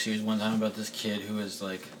one book series one time about this kid who was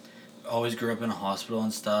like, always grew up in a hospital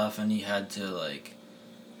and stuff, and he had to like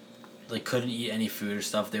couldn't eat any food or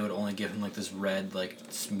stuff. They would only give him like this red like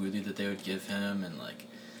smoothie that they would give him, and like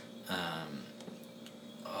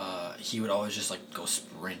he would always just like go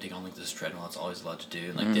sprinting on like this treadmill. That's all he's allowed to do,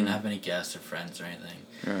 and like didn't have any guests or friends or anything.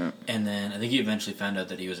 Right. And then I think he eventually found out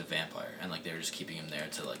that he was a vampire, and like they were just keeping him there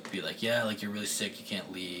to like be like, yeah, like you're really sick, you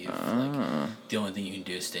can't leave. Like the only thing you can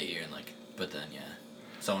do is stay here, and like, but then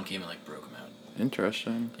someone came and like broke him out.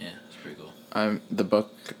 Interesting. Yeah, it's pretty cool. The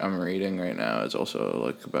book I'm reading right now is also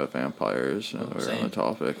like about vampires. We're on the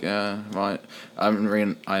topic. Yeah, I'm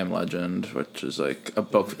reading I Am Legend, which is like a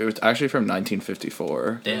book. It was actually from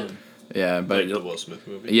 1954. Damn. Yeah, but Like the Will Smith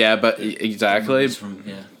movie. yeah, but exactly.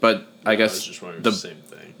 But I guess was just wondering the same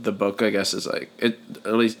thing. The book, I guess, is like it.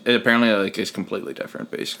 At least it apparently like is completely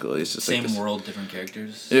different. Basically, it's just same like world, different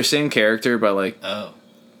characters. They're same character, but like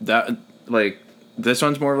that like. This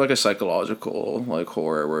one's more of like a psychological like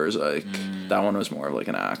horror, whereas like that one was more of like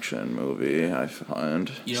an action movie. I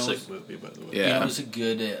find. Sick movie, by the way. Yeah. You know, it was a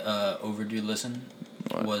good overdue listen.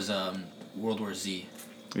 What? Was World War Z.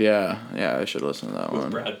 Yeah, I should listen to that With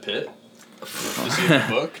one. Brad Pitt. Is he in the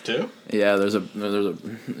book too? Yeah, there's a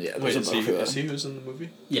Wait, is he who's in the movie?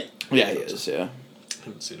 Yeah. Yeah, he is. Yeah. I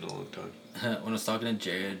haven't seen it in a long time. When I was talking to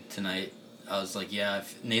Jared tonight, I was like, yeah,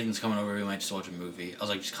 if Nathan's coming over, we might just watch a movie. I was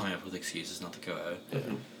like, just coming up with excuses not to go out.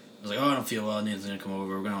 Mm-hmm. I was like, oh, I don't feel well. Nathan's going to come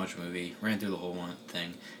over. We're going to watch a movie. Ran through the whole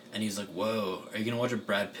thing. And he's like, whoa, are you going to watch a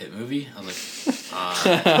Brad Pitt movie? I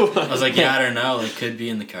was like, yeah, I don't know. Like, could be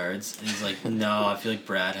in the cards. And he's like, no, I feel like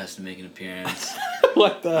Brad has to make an appearance.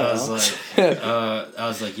 What the I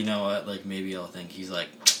was like, you know what? Like, maybe I'll think. He's like,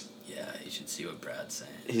 yeah, you should see what Brad's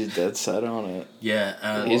saying. He's dead set on it.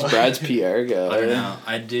 Yeah. He's Brad's PR guy. I don't know.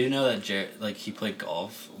 I do know that Jared, like, he played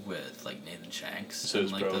golf with, like, Nathan Shanks. So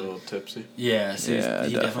he's like, probably a little tipsy. Yeah, so Yeah,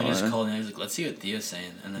 he definitely just definitely. called in. He was like, let's see what Theo's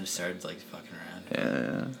saying. And then just started, like, fucking around.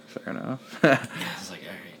 Yeah, fair enough. I was like,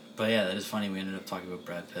 alright. But yeah, that is funny. We ended up talking about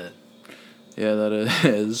Brad Pitt. Yeah, that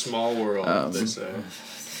is. Small World, they say.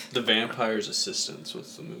 The Vampire's Assistants,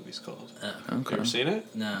 what's the movie's called? You ever seen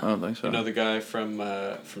it? No. I don't think so. You know the guy from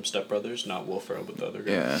Step Brothers? Not Will Ferrell, but the other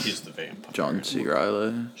guy? Yeah. He's the vampire. John C.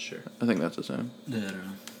 Reilly. Sure. I think that's his name. Yeah, I don't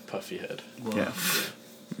know. Puffy head. Well, Yeah.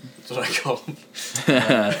 That's what I call him.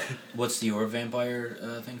 What's your vampire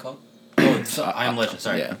thing called? Oh, it's I Am Legend.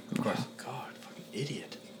 Sorry. Yeah. Of course. Oh, God, fucking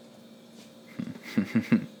idiot.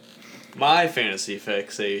 My fantasy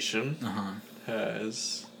fixation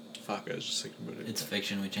has... Fuck, I was just thinking about it. It's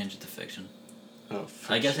fiction. We changed it to fiction. Oh,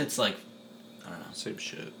 I guess it's like, I don't know, same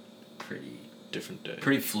shit. pretty Different day.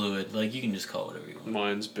 pretty fluid. Like, you can just call it whatever you want.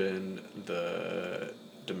 Mine's been the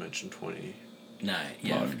Dimension 20 Yeah.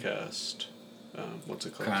 podcast. What's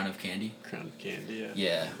it called? Crown of Candy. Crown of Candy,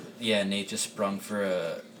 yeah. Yeah, Nate just sprung for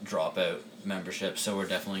a dropout membership, so we're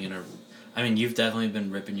definitely gonna... I mean, you've definitely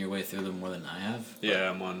been ripping your way through them more than I have. Yeah,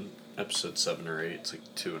 I'm on episode 7 or 8. It's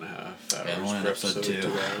like 2.5 hours I'm on per episode episode. 2. 2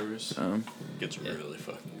 hours. Gets Yeah. really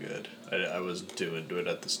fucking good. I wasn't too into it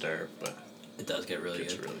at the start, but It does get really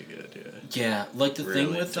it's good. really good, yeah. Yeah, like the Really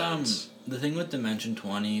thing with intense. the thing with Dimension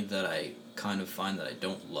 20 that I kind of find that I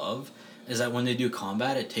don't love is that when they do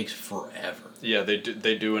combat, it takes forever. Yeah, they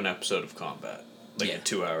do an episode of combat. Like Yeah. a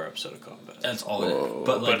 2-hour episode of combat. That's all it Whoa. is.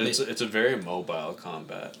 But like But it's a very mobile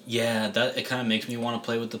combat. yeah, that it kind of makes me want to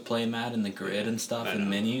play with the play mat and the grid and stuff I and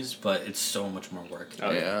know. minis, but it's so much more work.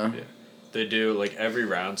 Oh, Yeah. They do, like, every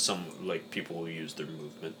round, some, like, people will use their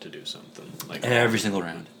movement to do something. Like Every single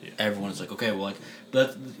round. Yeah. Everyone's like, okay, well, like,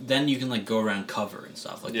 but then you can like go around cover and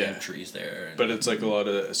stuff. Like they Yeah. have trees there. And, But it's like a lot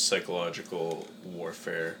of psychological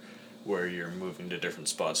warfare where you're moving to different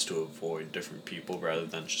spots to avoid different people rather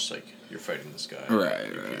than just like you're fighting this guy.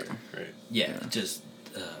 Right. Right. Yeah, just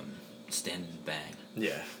stand and bang.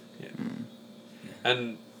 Yeah.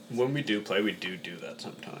 And when we do play, we do that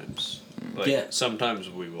sometimes. Like, Yeah. sometimes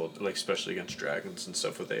we will, like, especially against dragons and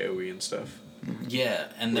stuff with AoE and stuff. Yeah,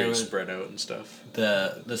 and Where there you was spread out and stuff.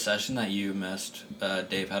 the session that you missed.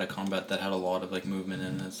 Dave had a combat that had a lot of like movement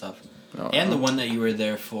in it and stuff. Oh, And the one that you were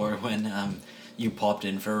there for when you popped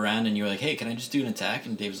in for a round and you were like, "Hey, can I just do an attack?"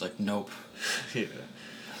 And Dave was like, "Nope." Yeah.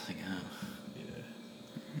 I was like, "Oh." Yeah.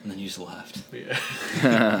 And then you just left.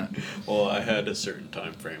 Yeah. Well, I had a certain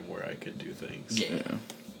time frame where I could do things. Yeah.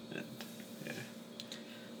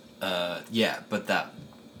 And, Yeah, but that,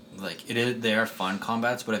 like, they are fun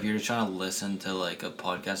combats, but if you're just trying to listen to, like, a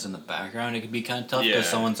podcast in the background, it could be kind of tough, because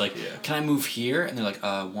someone's like, "Can I move here?" And they're like,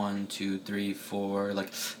 1, 2, 3, 4,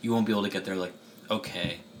 like, you won't be able to get there, like,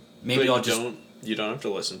 okay. Maybe but I'll just... You don't have to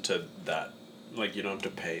listen to that. Like, you don't have to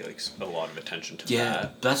pay, like, a lot of attention to that. Yeah,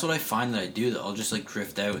 that's what I find that I do, though. I'll just, like,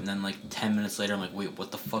 drift out, and then, like, 10 minutes later, I'm like, wait,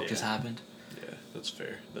 what the fuck just happened? Yeah, that's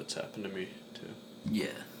fair. That's happened to me, too. Yeah.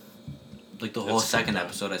 Like, the whole That's second good,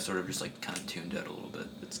 episode, I sort of just, like, kind of tuned out a little bit.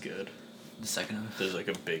 It's good. The second episode? There's, like,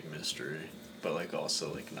 a big mystery, but, like,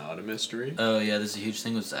 also, like, not a mystery. Oh, yeah, there's a huge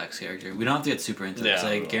thing with Zach's character. We don't have to get super into it, because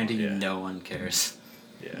I guarantee you no one cares.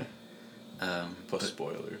 Yeah. Plus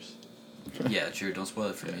spoilers. Yeah, true. Don't spoil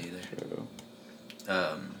it for me either. True.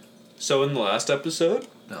 So in the last episode...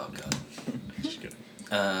 Oh, God. Just kidding.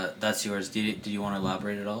 That's yours. Did you want to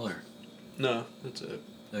elaborate at all, or? No, that's it.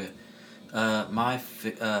 Okay. My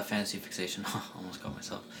fantasy fixation... almost got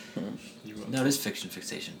myself. No, it is fiction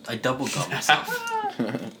fixation. I double got myself.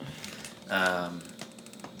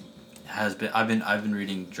 I've been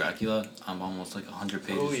reading Dracula. I'm almost like 100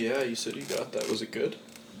 pages. Oh yeah, you said you got that. Was it good?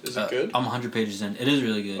 Is it good? I'm 100 pages in. It is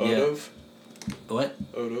really good. Out of? What?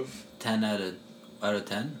 Out of? 10 out of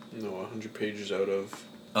 10? No, 100 pages out of.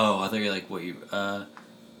 Oh, I thought you were like what you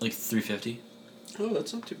like 350. Oh,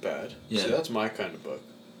 that's not too bad. Yeah. See, that's my kind of book.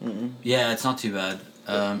 Yeah, it's not too bad.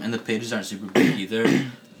 And the pages aren't super big either.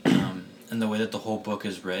 And the way that the whole book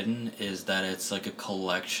is written is that it's like a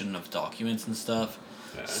collection of documents and stuff.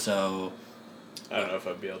 Yeah. So I don't know if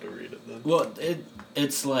I'd be able to read it then. well,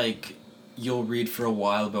 it's like you'll read for a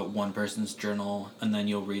while about one person's journal, and then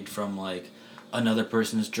you'll read from like another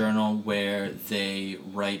person's journal where they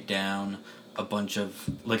write down a bunch of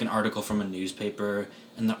like an article from a newspaper,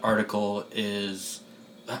 and the article is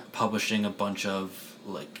publishing a bunch of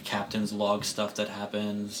like captain's log stuff that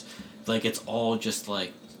happens. Like it's all just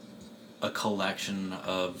like a collection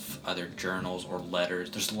of either journals or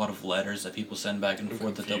letters. There's a lot of letters that people send back and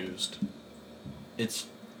forth. Confused. It's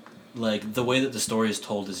like the way that the story is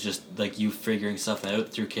told is just like you figuring stuff out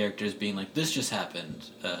through characters being like, this just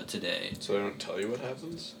happened today. So they don't tell you what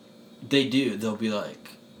happens? They do. They'll be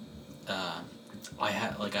like, I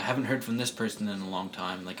haven't heard from this person in a long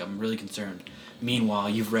time. Like I'm really concerned.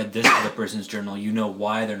 Meanwhile, you've read this other person's journal. You know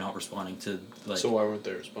why they're not responding to like. So why weren't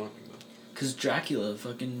they responding then? Because Dracula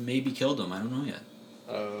fucking maybe killed him. I don't know yet.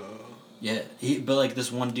 Oh. Yeah, but like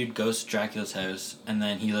this one dude goes to Dracula's house, and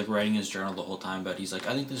then he like writing his journal the whole time, but he's like,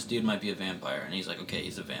 I think this dude might be a vampire, and he's like, okay,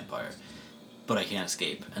 he's a vampire, but I can't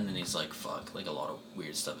escape, and then he's like, fuck, like a lot of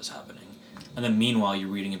weird stuff is happening, and then meanwhile you're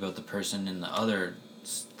reading about the person in the other,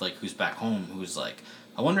 like who's back home, who's like,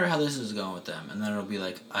 I wonder how this is going with them, and then it'll be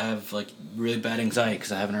like, I have like really bad anxiety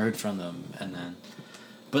because I haven't heard from them, and then.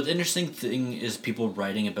 But the interesting thing is people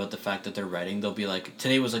writing about the fact that they're writing. They'll be like,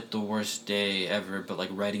 today was like the worst day ever, but like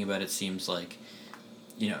writing about it seems like,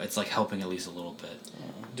 you know, it's like helping at least a little bit.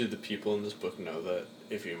 Do the people in this book know that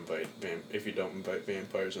if you don't invite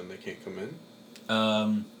vampires in, they can't come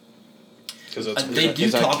in? Because They do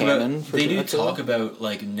talk about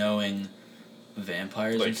like knowing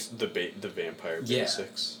vampires, like the vampire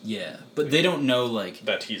basics. Yeah, but they don't know like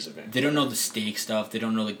that he's a vampire. They don't know the steak stuff. They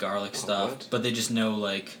don't know the garlic stuff. What? But they just know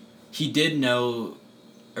like he did know,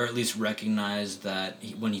 or at least recognize that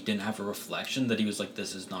when he didn't have a reflection, that he was like,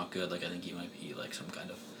 this is not good. Like I think he might be like some kind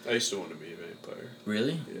of. I used to want to be a vampire.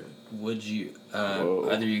 Really? Yeah. Would you?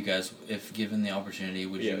 Either of you guys, if given the opportunity,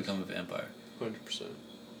 would you Yes. become a vampire? 100%.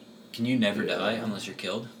 Can you never die unless you're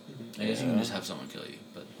killed? I guess you can Yeah. just have someone kill you,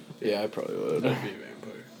 but. Yeah, I probably would. I'd be a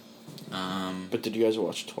vampire. But did you guys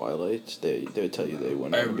watch Twilight? They would tell you they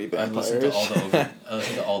wouldn't want to be I vampires. listened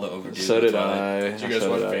to all the overdue. So did Twilight. I. Did you guys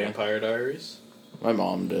So watch did I. Vampire Diaries? My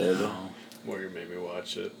mom did. No. Morgan made me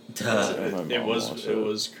watch it. Duh. My mom watched It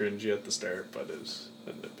was cringy at the start, but it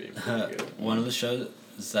ended up being pretty good. One of the shows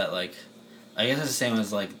that like, I guess it's the same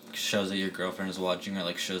as like shows that your girlfriend is watching or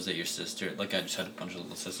like shows that your sister. Like I just had a bunch of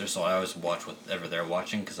little sisters, so I always watch whatever they're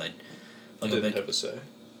watching because I like Didn't have a say.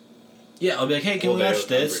 Yeah, I'll be like, hey, can Well, we they watch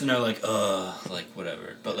this? remember. And they're like, like,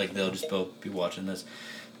 whatever. But, like, they'll just both be watching this.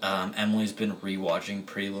 Emily's been rewatching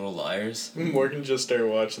Pretty Little Liars. Morgan just started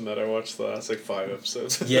watching that. I watched the last, 5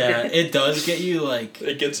 episodes. Yeah, it does get you, like,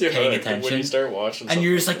 It gets you paying hooked when attention. you start watching And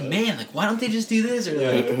you're just like, something man, like, why don't they just do this? Or,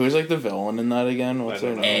 Yeah. like, Who's like the villain in that again? What's I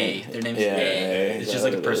their don't name? A. Their name's Yeah, A. A. It's Is just that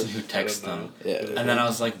like a what it person is? who texts I don't them. know. Yeah. And then I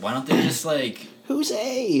was like, why don't they just, like... Who's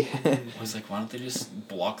A? I was like, why don't they just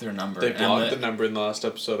block their number? They And blocked Emily- the number in the last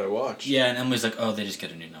episode I watched. Yeah, and Emily's like, oh, they just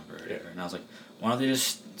get a new number or whatever. Yeah. And I was like, why don't they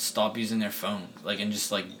just stop using their phone? Like, and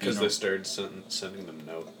just, like... Because be they started sending them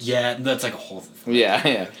notes. Yeah, that's like a whole...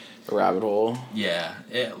 yeah. A rabbit hole. Yeah,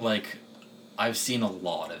 it, like... I've seen a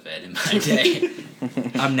lot of it in my day.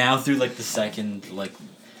 I'm now through, like, the second, like,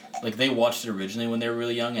 they watched it originally when they were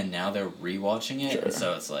really young, and now they're rewatching it, Sure. and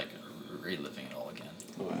so it's, like, reliving it all again.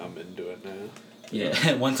 Oh, I'm into it now.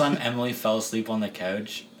 Yeah, one time Emily fell asleep on the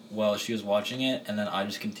couch while she was watching it, and then I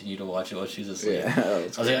just continued to watch it while she was asleep. Yeah. I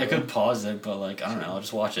was like, I could pause it, but, like, I don't know, I'll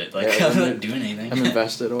just watch it. Like, Yeah, I'm not doing anything. I'm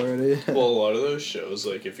invested already. Well, a lot of those shows,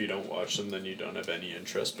 if you don't watch them, then you don't have any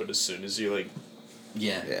interest. But as soon as you,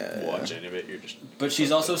 Yeah. Yeah. watch any of it, you're just... But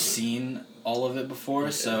she's also seen all of it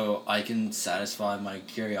before, so I can satisfy my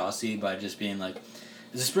curiosity by just being like,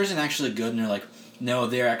 is this person actually good? And they're like, no,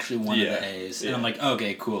 they're actually one of the A's. And yeah. I'm like,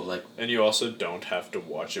 okay, cool. Like, And you also don't have to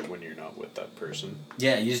watch it when you're not with that person.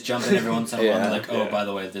 yeah, you just jump in every once in a while and be like, oh, Yeah. by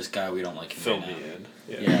the way, this guy, we don't like him Fill right me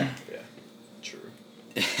now. in. Yeah. Yeah. True.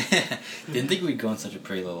 Didn't think we'd go on such a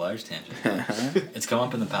Pretty Little Liars tangent. It's come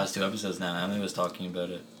up in the past 2 episodes now. Emily was talking about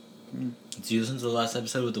it. Did you listen to the last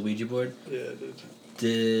episode with the Ouija board? Yeah, I did.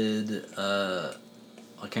 Did, I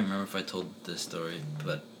can't remember if I told this story,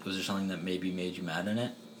 but was there something that maybe made you mad in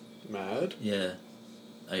it? Mad? Yeah.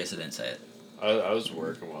 I guess I didn't say it. I was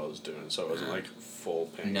working while I was doing it, so I wasn't full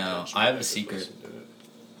paying No, attention. I have but a could secret. listen to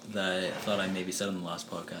it. That I thought I maybe said on the last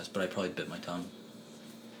podcast, but I probably bit my tongue.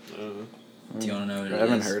 Do you want to know what it I is?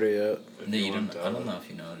 haven't heard it yet. If No, you want don't. to I tell don't it. know if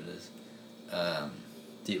you know what it is.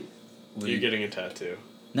 Do you? You're getting a tattoo.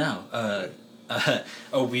 No.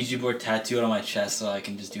 A Ouija board tattooed on my chest so I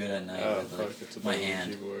can just do it at night Oh, with fuck, it's a my double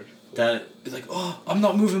hand. keyboard. That is like, oh, I'm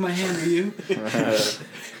not moving my hand, are you?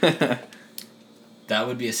 That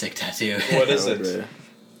would be a sick tattoo. What is That would it?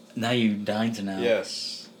 Now you dying to know.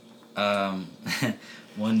 Yes.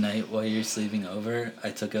 One night while you're sleeping over, I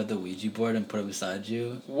took out the Ouija board and put it beside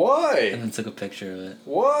you, Why? and then took a picture of it.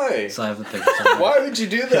 Why? So I have the picture somewhere. Why would you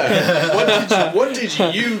do that? What did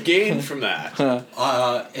you gain from that?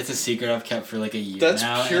 It's a secret I've kept for like a year That's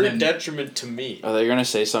now. pure and detriment to me. Oh, they're gonna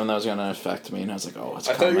say something that was gonna affect me, and I was like, "Oh, it's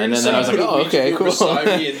I thought you coming." were And then I was like, put a "Oh, Ouija okay, board cool." beside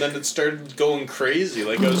me, and then it started going crazy,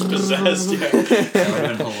 like I was possessed. Yeah. That would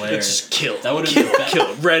have been hilarious. Just kill. That would've kill, been bad.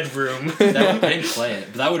 kill. Red room. I didn't play it,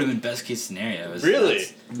 but that would have been best case scenario. Really?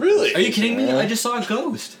 Really? Are you kidding me? Yeah. I just saw a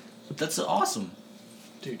ghost. That's awesome.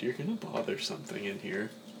 Dude, you're gonna bother something in here.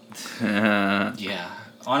 Yeah.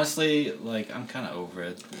 Honestly, like, I'm kind of over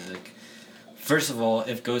it. Like, first of all,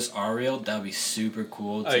 if ghosts are real, that would be super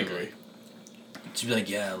cool. I agree. To be like,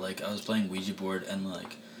 yeah, like, I was playing Ouija board and,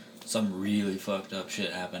 like, some really fucked up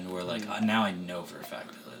shit happened where, like, now I know for a fact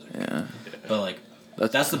that it was real. Yeah, But, like,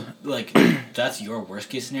 that's the, like, that's your worst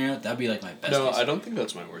case scenario. That'd be, like, my best No, case. I don't think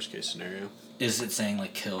that's my worst case scenario. Is it saying,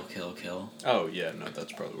 like, kill, kill, kill? Oh yeah, no,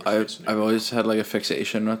 that's probably worst I've case scenario. always had like a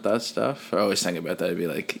fixation with that stuff. I always think about that. It'd be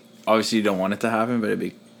like, obviously you don't want it to happen, but it'd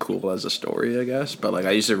be cool as a story, I guess. But like,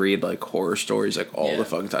 I used to read like horror stories like all Yeah. the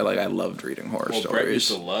fucking time. Like, I loved reading horror Well, Brett used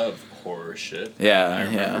stories. to love horror shit. Yeah, I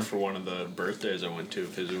remember yeah. for one of the birthdays I went to,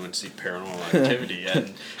 because we went to see Paranormal Activity,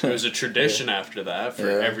 and it was a tradition after that for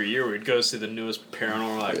Yeah. every year we'd go see the newest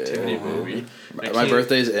Paranormal Activity movie. My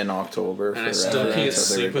birthday's in October. And I for still reference, can't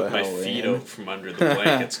so sleep they're with my Halloween. feet out from under the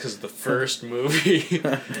blankets because the first movie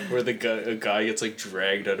where a guy gets like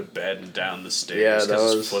dragged out of bed and down the stairs Yeah, that because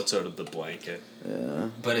his was- foot's out of the blanket. Yeah.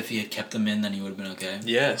 But if he had kept them in, then he would have been okay.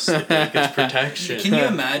 Yes, it gets protection. Can you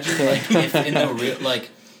imagine, like, if in the real, like,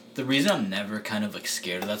 the reason I'm never kind of, like,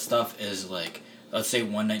 scared of that stuff is, like, let's say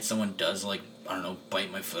one night someone does, like, I don't know,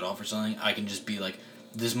 bite my foot off or something, I can just be like,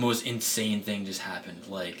 this most insane thing just happened,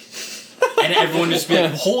 like, and everyone just be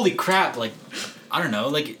like, holy crap, like, I don't know,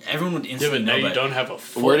 like, everyone would Yeah, instantly but now know you about it. don't have a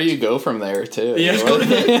foot. Where do you go from there, too? You just go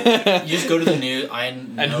to You just go to the news,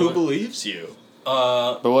 And who believes you?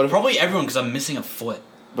 But what if? probably everyone, because I'm missing a foot.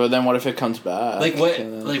 But then what if it comes back? Like what?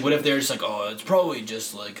 And then- Like what if they're just like, oh, it's probably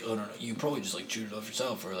just like, I don't know, you probably just like chewed it off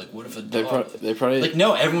yourself, or like, what if a They dog? they probably. Like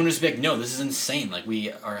no, everyone would just be like, no, this is insane. Like we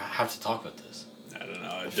have to talk about this. I don't know.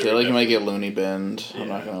 I feel like you might get loony binned. I'm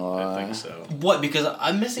not gonna lie. I think so. What? Because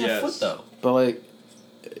I'm missing a Yes. foot though. But like,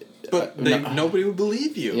 But nobody would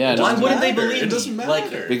believe you. Yeah, Why wouldn't they matter. believe It doesn't me?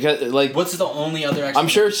 matter. because like What's the only other explanation? I'm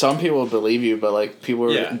sure some people would believe you, but like people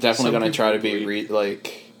are definitely some gonna try to people be believe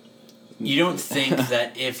like. You don't think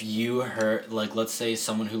that if you heard, like, let's say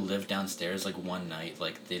someone who lived downstairs, like, one night,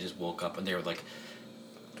 like, they just woke up and they were like,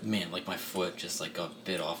 man, like, my foot just, like, got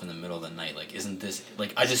bit off in the middle of the night. Like, isn't this,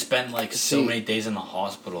 like, I just spent, like, so See, many days in the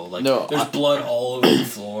hospital. Like, no, there's blood all over the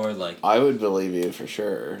floor. Like, I would believe you for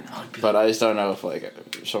sure, I'd be but I just don't know if like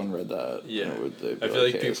if someone read that. Yeah. would they be I feel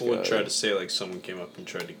like "Hey, this people would guy-" try to say like someone came up and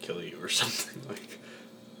tried to kill you or something like.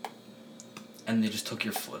 and they just took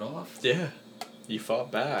your foot off? Yeah, you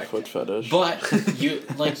fought back. foot fetish. But you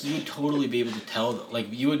like you would totally be able to tell. Like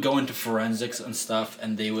you would go into forensics and stuff,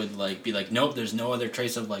 and they would like be like, nope, there's no other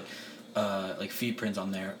trace of like feet prints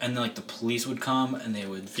on there. And then like the police would come and they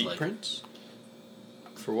would Feet like, prints.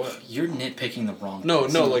 For what? You're nitpicking the wrong. No,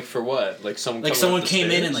 person. like for what? Like someone. Like coming someone up the came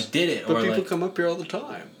in stairs? and like did it, But or people like come up here all the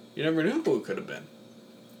time. You never knew who it could have been.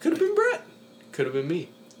 Could have been Brett. Could have been me.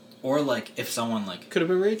 or like if someone like Could have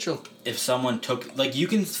been Rachel. if someone took like you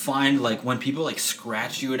can find like when people like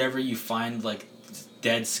scratch you or whatever, you find like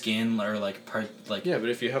dead skin or like part like Yeah, but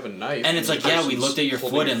if you have a knife. and it's the like yeah, we person's looked at your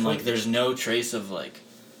holding foot your and like foot, there's no trace of like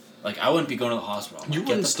I wouldn't be going to the hospital. I'm you like,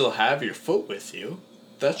 wouldn't get the still have your foot with you.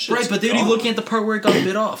 That's right, but they'd be looking at the part where it got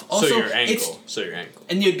bit off. Also, so your ankle. it's So your ankle.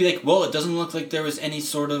 and you'd be like, well, it doesn't look like there was any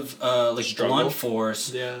sort of like Struggle? blunt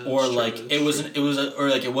force, Yeah, that's or true, like that's it true. wasn't or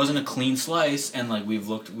like it wasn't a clean slice, and like we've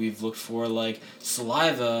looked for like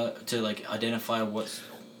saliva to like identify what's.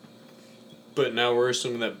 But now we're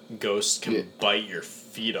assuming that ghosts can Yeah. bite your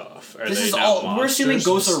feet off. Are This they is now all we're assuming monsters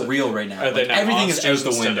ghosts are instead- real right now. Are they Like, now everything is out monsters the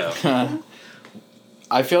instead window. of-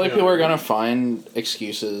 I feel like You know people what are I mean? gonna find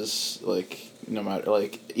excuses, like no matter,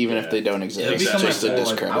 like even Yeah. if they don't It'll exist, become just to like,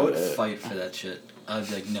 discredit I would it. fight for that shit. I'd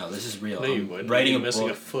be like, no, this is real. No, you I'm wouldn't. writing You're a missing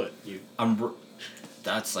book. a foot. You.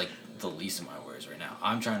 That's like the least of my worries right now.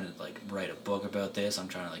 I'm trying to like write a book about this. I'm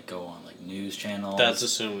trying to like go on like news channels. That's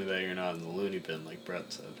assuming that you're not in the loony bin, like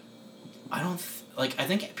Brett said. I don't like. I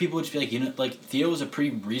think people would just be like, you know, like Theo was a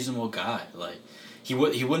pretty reasonable guy. Like he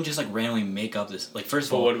wouldn't just like randomly make up this. Like first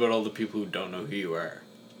of But all, what about all the people who don't know who you are?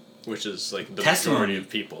 Which is like the Testimony. majority of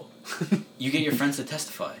people. you get your friends to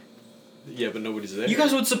testify. Yeah, but nobody's there. You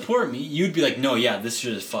guys would support me. You'd be like, no, yeah, this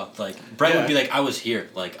shit is fucked. Like Brett Yeah. would be like, I was here.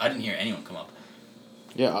 Like I didn't hear anyone come up.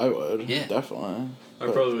 Yeah, I would. Yeah. Definitely. I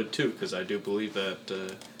probably would too, because I do believe that.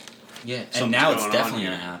 Yeah, and Something's now it's going on definitely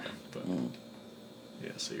here. gonna happen. But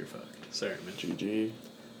yeah, so you're fucked. Sorry, Mitch. GG.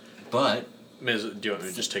 But Miz, do you want me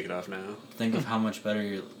to just take it off now? think of how much better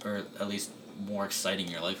your, or at least more exciting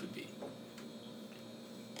your life would be.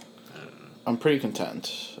 I don't know. I'm pretty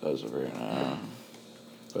content as of right now,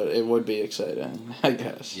 but it would be exciting, I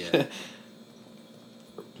guess. Yeah.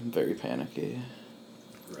 I'm very panicky.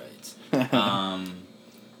 Right.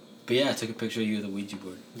 But yeah, I took a picture of you with a Ouija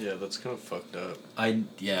board. Yeah, that's kind of fucked up. I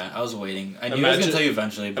was waiting. I knew I was gonna tell you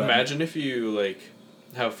eventually, but Imagine if you like.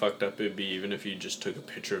 How fucked up it'd be even if you just took a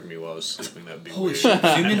picture of me while I was sleeping. That'd be holy weird. shit!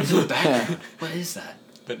 Zoom into the background. What is that?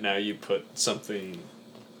 But now you put something.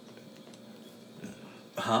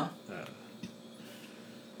 Huh?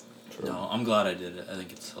 True. No, I'm glad I did it. I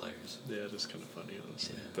think it's hilarious, Yeah, it's kind of funny,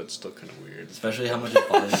 honestly. Yeah. But still kind of weird. especially how much it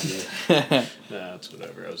bothers you. Nah, it's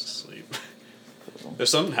whatever. I was asleep. If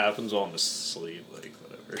something happens while I'm asleep, like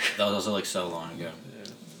whatever. That was also like so long ago.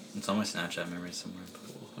 Yeah, It's on my Snapchat memory somewhere.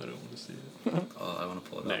 cool. I don't want to see it. Oh, I want to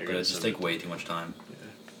pull it No, up, you're but gonna it just send take it. way too much time. Yeah.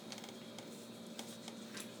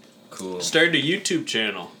 Cool. Started a YouTube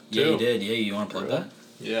channel. Yeah, too. you did. Yeah, you want to plug Really? that?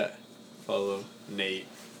 Yeah. Follow Nate,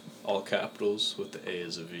 all capitals with the A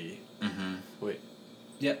as a V. Mm-hmm. Wait.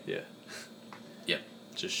 Yep. Yeah. Yep.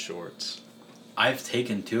 Just shorts. I've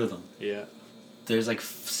taken 2 of them. Yeah. There's like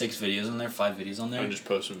 6 videos on there, 5 videos on there. I'm just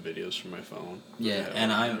posting videos from my phone. Yeah,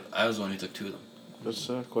 and I was the one who took 2 of them. What's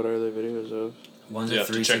sick? What are the videos of? One's You a have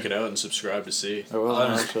to 360. check it out and subscribe to see. I will I'm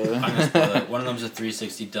gonna- actually. I'm gonna spoil it. One of them's a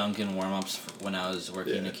 360 dunk and warm ups when I was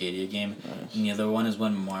working in Yeah. Acadia game, Nice. and the other one is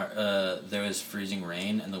when there was freezing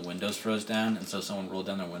rain and the windows froze down, and so someone rolled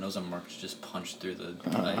down their windows and Mark just punched through the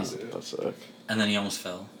ice, That's sick. and then he almost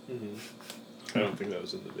fell. I don't think that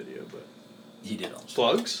was in the video, but. He did almost.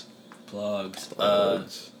 Plugs? Plugs.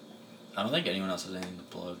 Plugs. I don't think anyone else has anything to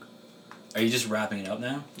plug. Are you just wrapping it up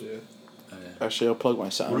now? Yeah. Okay. Actually, I'll plug my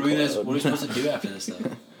SoundCloud. What are we supposed to do after this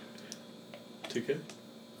though? 2K?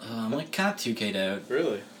 I'm like kind of 2K'd out.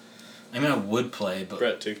 Really? I mean, I would play, but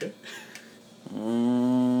Brett, 2K?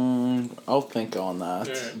 I'll think on that.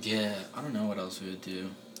 Alright. yeah, I don't know what else we would do.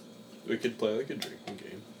 We could play like a drinking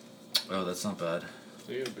game. Oh, that's not bad. I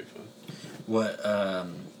think it'd be fun.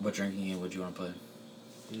 What drinking game would you want to play?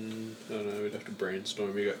 I don't know, we'd have to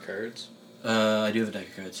brainstorm. You got cards? I do have a deck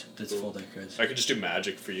of cards. That's full deck of cards. I could just do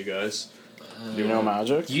Magic for you guys. Do you know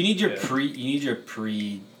Magic? You need your Yeah.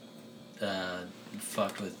 pre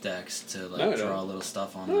fucked with decks to like No, I draw don't. little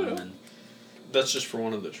stuff on No, them no. and That's just for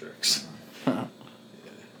one of the tricks.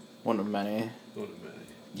 One of many. One of many.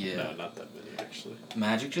 yeah. No, not that many actually.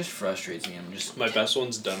 Magic just frustrates me. I'm just My best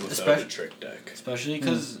one's done without a trick deck. especially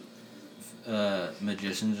because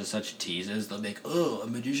magicians are such teases. They'll be like, "Oh, a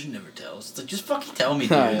magician never tells." It's like, just fucking tell me,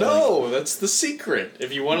 dude. No. Like, No, that's the secret.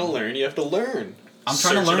 If you want to learn, you have to learn. I'm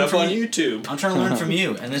trying to Search learn it up from on you. YouTube. I'm trying to learn from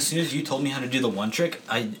you, and as soon as you told me how to do the one trick,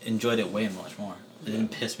 I enjoyed it way much more. It didn't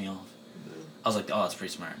piss me off. I was like, "Oh, that's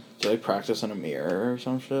pretty smart." Do you like practice in a mirror or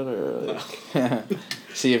some shit, or like,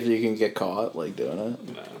 see if you can get caught like doing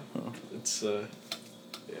it? No, it's yeah.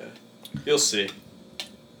 You'll see.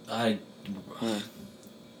 I.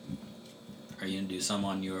 Are you gonna do some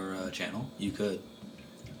on your channel? You could.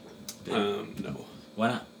 No, Why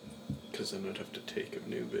not? because then I'd have to take a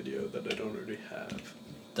new video that I don't already have.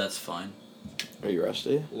 That's fine. Are you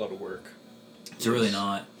rusty? A lot of work. It's really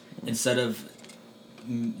not. Instead of,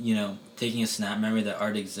 taking a snap memory that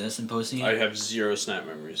already exists and posting it. I have 0 snap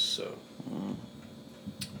memories, so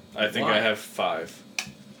I think Why? I have 5,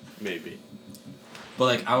 maybe. But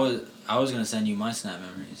like I was gonna send you my snap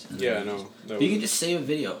memories. and Yeah, I then know. But you can just save a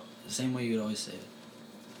video the same way you'd always save it.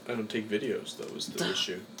 I don't take videos. That was the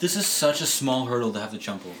issue. This is such a small hurdle to have to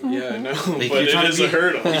jump over. Yeah, I know, Like, but you're trying it to is a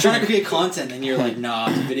hurdle. You're trying to create content and you're like, nah,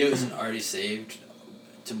 the video isn't already saved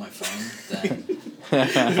to my phone. Then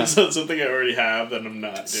If it's not something I already have, then I'm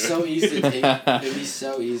not doing. so easy to take. It'd be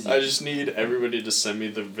so easy. I just need everybody to send me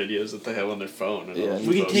the videos that they have on their phone. And Yeah. I'll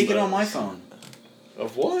we can post take it those. on my phone.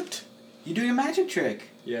 Of what? You do your magic trick.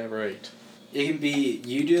 Yeah, right. It can be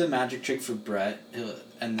you do the magic trick for Brett,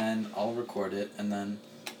 and then I'll record it, and then.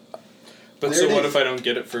 But There so it what is. if I don't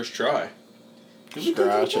get it first try?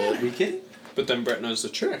 Scratch Are it. you kidding? But then Brett knows the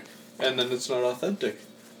trick, and then it's not authentic.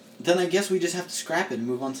 Then I guess we just have to scrap it and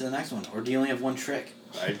move on to the next one. Or do you only have one trick?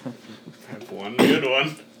 I have one good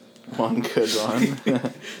one. One good one.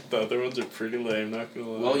 The other ones are pretty lame, not gonna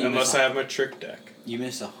lie. Well, you Unless miss I have my trick deck. You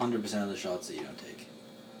miss 100% of the shots that you don't take.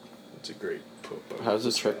 It's a great put. How does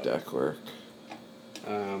the trick deck work?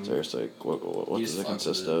 Seriously, what You does just it fuck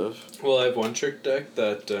consist with it. of? Well, I have one trick deck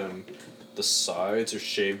that the sides are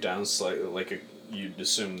shaved down slightly, like you'd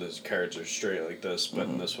assume the cards are straight like this, but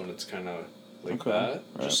in this one it's kind of like Okay, that,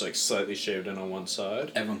 right. just like slightly shaved in on one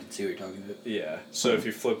side. Everyone can see what you're talking about. Yeah. So if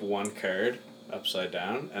you flip one card upside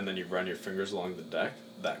down and then you run your fingers along the deck,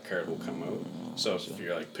 that card will come out. So if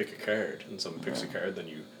you're like pick a card and someone picks a card, then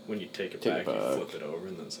you when you take it back, you flip it over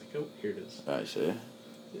and then it's like, oh, here it is. I see.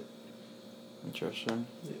 Yeah. Interesting.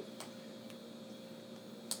 Yeah.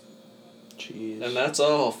 Jeez. And that's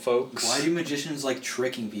all, folks. Why do magicians like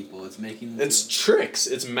tricking people? It's making them It's tricks.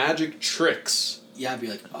 It's magic tricks. yeah, I'd be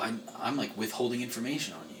like, I'm like withholding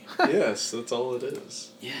information on you. Yes, that's all it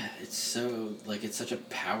is. Yeah, it's so like it's such a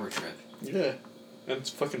power trip. Yeah. And it's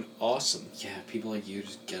fucking awesome. Yeah, people like you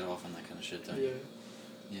just get off on that kind of shit, don't you?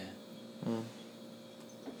 Yeah.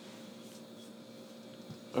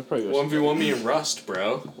 I'd probably go 1v1 me in Rust,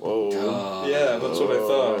 bro. Whoa. Yeah, that's what I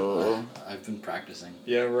thought. Whoa. I've been practicing.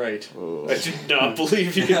 Yeah, right. Whoa. I did not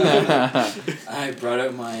believe you. I brought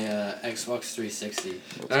out my Xbox 360.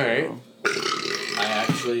 Alright. I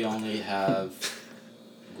actually only have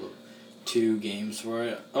 2 games for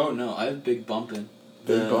it. Oh no, I have Big Bumpin'.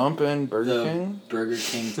 Big Bumpin', Burger the King? Burger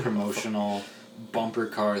King promotional bumper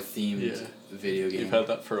car themed Yeah. video game. You've had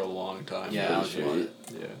that for a long time. Yeah, Alex bought it.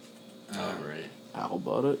 Yeah. Um, Alright. Al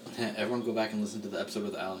bought it. Everyone go back and listen to the episode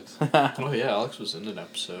with Alex. Oh yeah, Alex was in an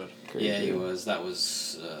episode. Crazy. Yeah, he was. That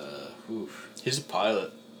was. Oof. He's a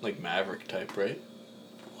pilot, like Maverick type, right?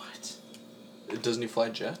 What? Doesn't he fly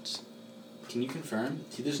jets? Can you confirm?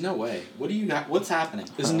 See, there's no way. What do you got? What's happening?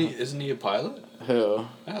 Isn't he a pilot? Who?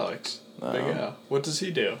 Alex. No. Big Al. What does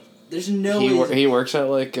he do? There's no He, way. he works at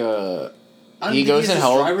like I don't he think goes he has in his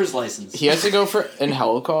hell- driver's license. he has to go for in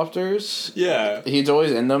helicopters. Yeah. He's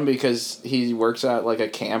always in them because he works at like a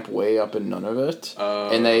camp way up in Nunavut,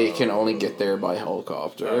 and they can only get there by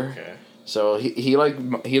helicopter. Okay. So he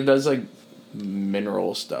does like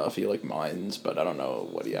mineral stuff. He like mines, but I don't know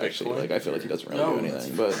what he actually Bitcoin? like. I feel like he doesn't really No, do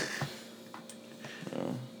anything, but.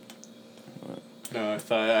 No,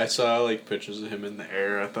 I saw like pictures of him in the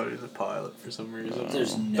air. I thought he was a pilot for some reason.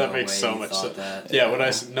 There's no that makes way so you much thought sense. that. Yeah, when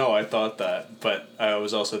I thought that, but I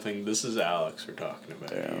was also thinking this is Alex we're talking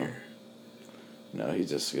about Yeah. here. No, he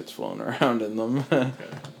just gets flown around in them. Okay.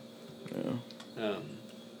 Yeah. Um,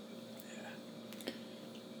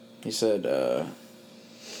 He said a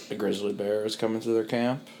grizzly bear was coming to their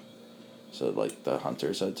camp, So like the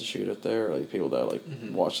hunters had to shoot it there, like people that like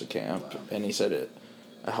watch the camp, Wow. and he said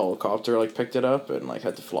a helicopter like picked it up and like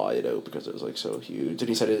had to fly it out because it was like so huge. And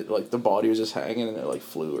he said it like the body was just hanging and it like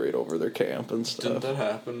flew right over their camp and stuff. Didn't that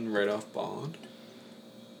happen right off Bond?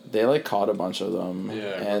 They like caught a bunch of them. Yeah, I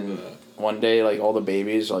and remember that. one day like all the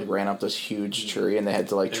babies like ran up this huge tree and they had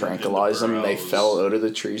to like In the tranquilize them. And they burrows. fell out of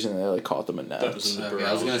the trees and they like caught them in That was nets. in the Okay,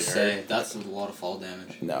 I was gonna burrows, say yeah. that's a lot of fall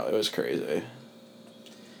damage. No, it was crazy.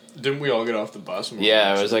 Didn't we all get off the bus? and we Yeah,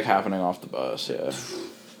 watched it was like happening off the bus. Yeah,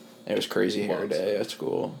 it was crazy hair What? day at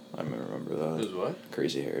school. I remember It that. was what?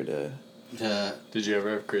 Crazy hair day. Did you ever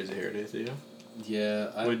have crazy hair day, Theo?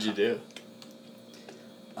 Yeah. What'd you do?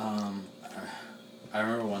 I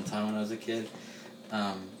remember one time when I was a kid,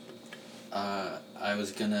 I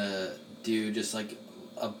was gonna do just like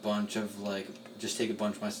a bunch of like just take a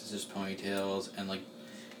bunch of my sister's ponytails and like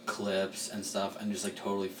clips and stuff and just like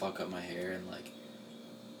totally fuck up my hair and like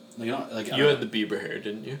you know like You had the Bieber hair,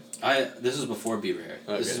 didn't you? this was before Bieber hair.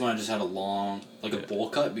 This is Okay. when I just had a long like a Yeah. bowl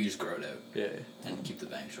cut, but you just grow it out Yeah. and keep the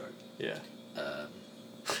bangs short. Yeah.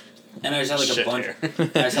 And I just had like Shit a bunch. hair.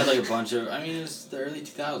 I just had like a bunch of. I mean, it was the early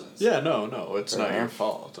 2000s. Yeah, no, it's not Fair your enough.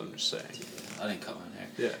 fault. I'm just saying. I didn't cut my hair.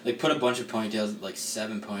 Yeah. Like put a bunch of ponytails, like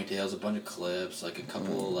 7 ponytails, a bunch of clips, like a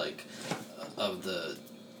couple like of the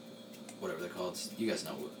whatever they're called. You guys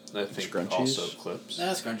know what? I think Scrunchies? also clips.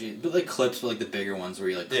 Nah, scrunchie, but like clips, but like the bigger ones where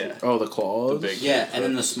you like. Yeah. Oh, the claws. The big- Yeah, and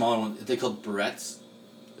then the smaller ones they called barrettes.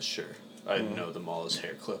 Sure. I know them all as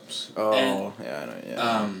hair clips. Oh, And- yeah, I know.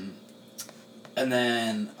 Yeah. And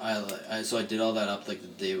then so I did all that up like the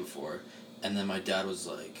day before, and then my dad was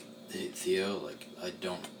like, "Hey Theo, like I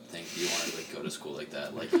don't think you want to like go to school like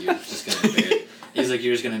that. Like you're just gonna embarrass." He's like,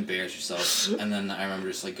 "You're just gonna embarrass yourself." And then I remember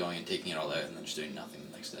just like going and taking it all out, and then just doing nothing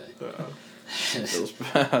the next day. Feels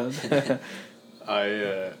bad.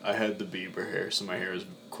 I had the Bieber hair, so my hair was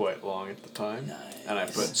quite long at the time. Nice. And I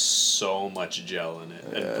put so much gel in it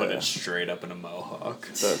and put Yeah. it straight up in a mohawk.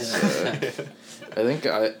 That's sick. I think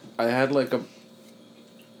I had like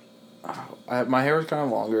my hair was kind of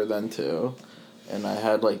longer then too, and I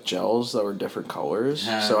had like gels that were different colors.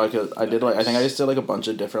 So I did like I think I just did like a bunch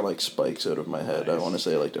of different like spikes out of my head. I Nice. want to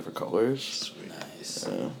say like different colors. Sweet. Nice.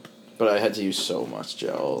 Yeah. But I had to use so much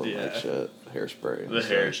gel and like Yeah. shit, hairspray. and The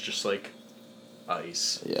stuff. hair is just like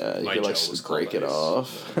ice. Yeah, you My could like gel was break it called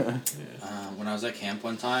off. Yeah. When I was at camp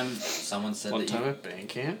one time, someone said One that time at band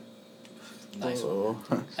camp? nice. Oh.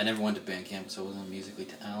 I never went to band camp, so I wasn't musically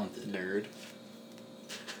talented. Nerd.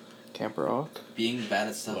 Camp Rock, Being bad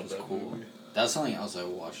at stuff Love is that cool. movie. That's something else I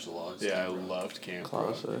watched a lot. is Yeah, I Camp Rock. loved Camp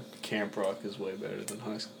Rock. classic. Camp Rock is way better than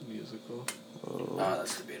High School Musical. Oh,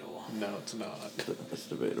 That's debatable. No, it's not. it's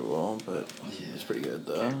debatable, but Yeah. it's pretty good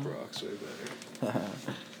though. Camp Rock's way better.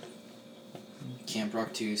 Camp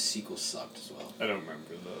Rock 2's sequel sucked as well. I don't remember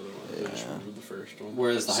the other one. I just Yeah. remember the first one.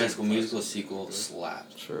 Whereas the High School Same Musical place. sequel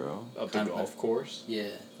slapped. True. Up the Kind of- golf course. Yeah.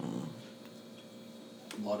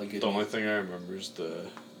 A lot of good. The only thing I remember is the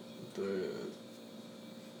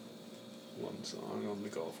one song on the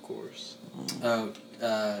golf course. Oh,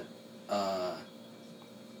 yeah,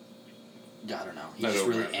 I don't know. He's I just don't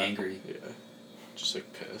really remember. angry. Yeah. Just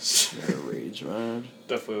like pissed. Yeah, rage mode.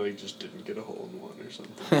 Definitely like just didn't get a hole in one or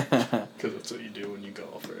something. Because that's what you do when you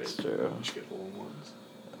golf, right? It's true. You just get hole in ones.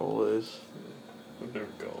 Always. I've never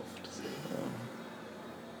golfed. So.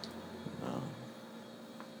 No.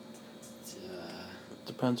 Uh,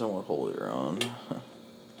 Depends on what hole you're on.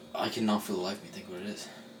 I cannot for the life of me think what it is.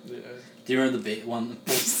 Yeah. Do you remember the one?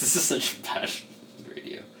 This is such bad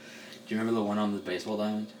radio. Do you remember the one on the baseball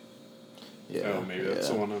diamond? Yeah. Oh, maybe that's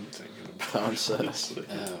the one I'm thinking about. That one's sick. honestly.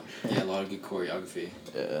 Oh, yeah, a lot of good choreography.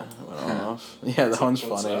 Yeah, went off. Yeah, that one's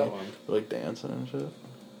What's funny. that one? Like dancing and shit.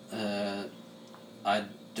 I don't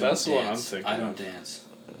That's dance. the one I'm thinking I don't of. dance.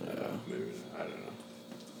 Maybe not. I don't know.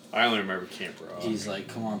 I only remember Camp Rock. He's like,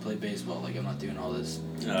 come on, play baseball. Like, I'm not doing all this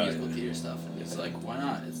musical yeah. theater stuff. And he's like, why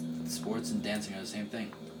not? It's sports and dancing are the same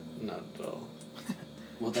thing. Not at all.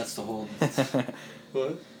 Well, that's the whole.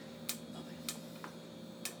 What? Nothing.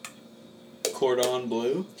 Cordon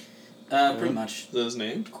Bleu? Pretty much. Is that his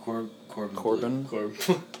name? Corbin. Corbin.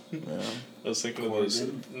 Yeah. Yeah. I was thinking of those.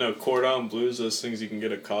 Corbin? No, Cordon Bleu is those things you can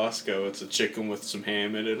get at Costco. It's a chicken with some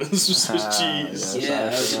ham in it and some cheese. yeah. Yeah,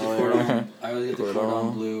 I always get the cordon. I always get the Cordon.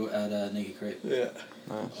 cordon bleu at Naked Crepe. Yeah.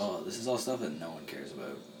 Nice. Oh, this is all stuff that no one cares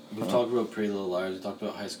about. We've talked about Pretty Little Liars. We talked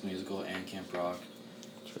about High School Musical and Camp Rock.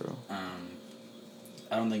 True.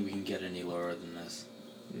 I don't think we can get any lower than this.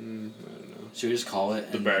 I don't know. Should we just call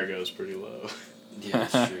it? The and- bar goes pretty low. Yeah,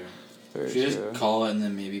 that's true. Very Should we true. just call it and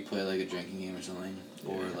then maybe play like a drinking game or something?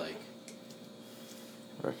 Or Yeah. like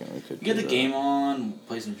I reckon we could get do the that. game on,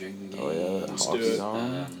 play some drinking games. Oh yeah, Let's do hockey's it.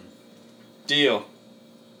 on. Deal.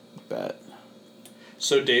 Bet.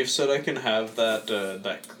 So Dave said I can have that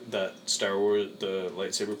that Star Wars, the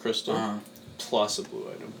lightsaber crystal, plus a blue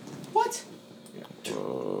item. What? Yeah.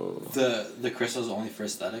 Whoa. The crystal's only for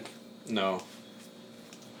aesthetic? No.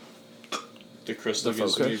 The crystal The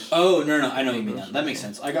gives me... focus? Oh, no, I know what you mean now. That makes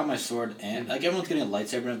sense. I got my sword and... Like, everyone's getting a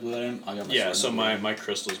lightsaber and a blue item. I got my sword. Yeah, so and a blue item. my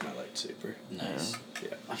crystal's my lightsaber. Nice. Yeah.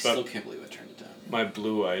 I But still can't believe I turned it down. my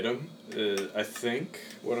blue item, I think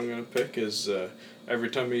what I'm going to pick is every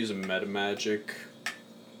time I use a meta magic,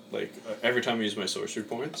 like every time I use my sorcery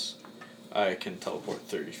points, I can teleport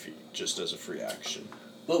 30 feet just as a free action.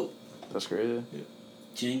 Whoa. That's crazy. Yeah.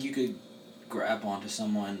 Do you think you could grab onto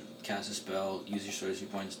someone, cast a spell, use your sorcery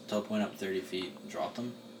points, teleport up 30 feet, and drop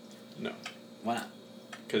them? No. Why not?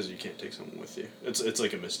 Because you can't take someone with you. It's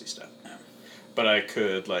like a Misty Step. Yeah. But I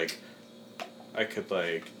could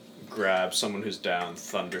grab someone who's down,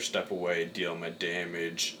 thunder step away, deal my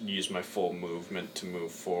damage, use my full movement to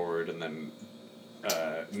move forward, and then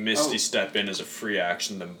Misty Step in as a free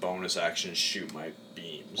action, then bonus action shoot my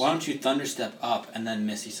beams. Why don't you thunder step up and then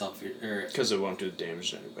Misty self your... Because it won't do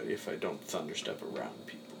damage to anybody if I don't thunder step around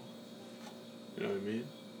people. You know what I mean?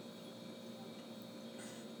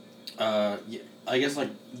 Yeah, I guess, like,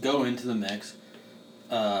 go into the mix,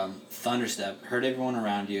 thunder step, hurt everyone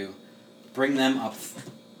around you, bring them up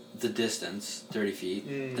the distance, 30 feet,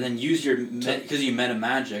 and then use your... Because you meta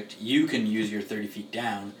magicked, you can use your 30 feet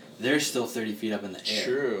down. They're still 30 feet up in the air.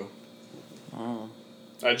 True. Oh.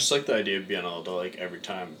 I just like the idea of being able to, like, every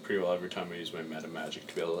time I use my meta magic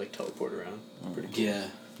to be able to, like, teleport around. Pretty cool. Yeah.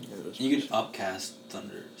 You could upcast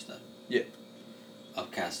thunder step. Yeah.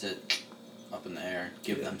 Upcast it up in the air,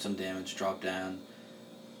 give them some damage, drop down,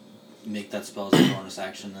 make that spell as a bonus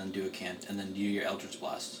action, then do and then do your Eldritch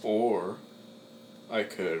Blast. Or I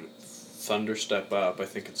could thunder step up. I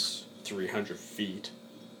think it's 300 feet.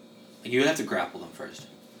 You would have to grapple them first.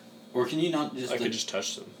 Or can you not just... I could just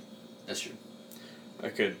touch them. That's true. I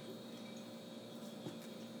could...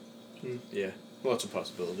 yeah. Lots of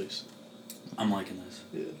possibilities. I'm liking this.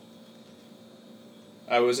 Yeah.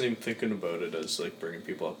 I wasn't even thinking about it as, like, bringing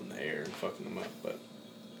people up in the air and fucking them up, but...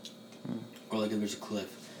 Or like if there's a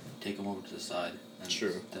cliff, take them over to the side. And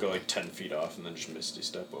True. Go, like, 10 feet off and then just Misty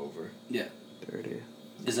Step over. Yeah. Dirty.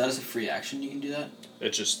 Is that as a free action you can do that?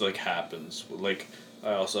 It just, like, happens. Like,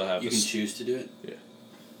 I also have... You can choose to do it? Yeah.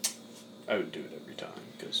 I would do it every time,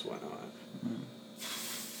 because why not?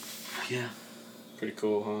 Yeah. Pretty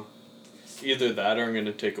cool, huh? Either that or I'm going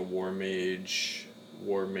to take a War Mage's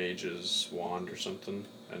wand or something,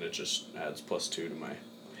 and it just adds +2 to my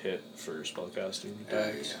hit for spellcasting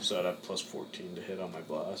attacks. Yeah. So I'd have +14 to hit on my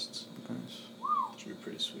blasts. Nice. Which would be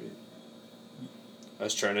pretty sweet. I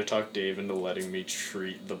was trying to talk Dave into letting me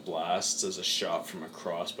treat the blasts as a shot from a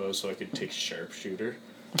crossbow so I could take sharpshooter.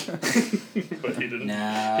 But he didn't.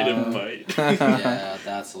 No. He didn't bite. Yeah,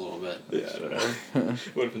 that's a little bit. Yeah, I don't know.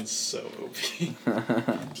 Would have been so OP.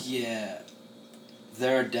 Yeah.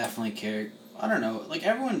 There are definitely I don't know, like,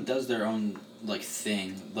 everyone does their own, like,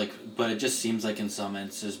 thing, like, but it just seems like in some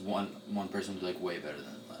instances one person would be, like, way better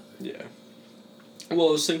than that. Yeah. Well,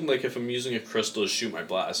 I was thinking, like, if I'm using a crystal to shoot my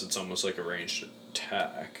blast, it's almost like a ranged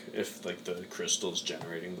attack if, like, the crystal's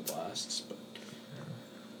generating the blasts, but...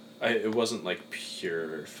 it wasn't, like,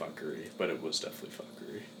 pure fuckery, but it was definitely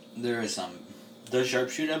fuckery. There is some. Does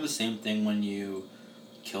sharpshooter have the same thing when you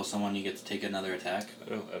kill someone, you get to take another attack? I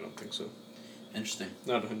don't think so. Interesting.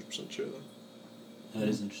 Not 100% sure, though. That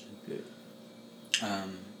is interesting. Yeah.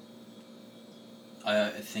 I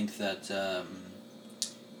think that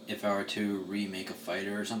if I were to remake a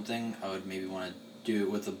fighter or something, I would maybe want to do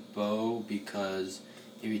it with a bow, because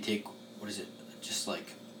if you take, just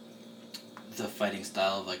like the fighting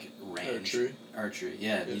style of, like, range. Archery,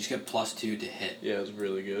 yeah. You just get +2 to hit. Yeah, it's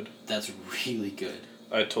really good. That's really good.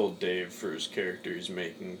 I told Dave for his character he's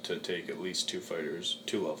making to take at least 2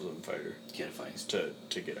 levels in fighter. Get a fighting style.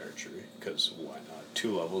 To get archery, because why not?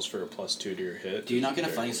 2 levels for a +2 to your hit. Do you not get a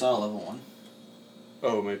fighting style level 1?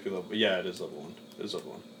 Oh, it might be level... Yeah, it is level 1. It is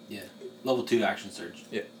level 1. Yeah. Level 2 action surge.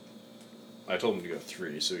 Yeah. I told him to go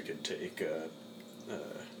 3 so he could take...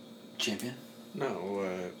 Champion?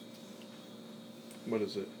 No, what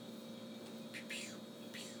is it?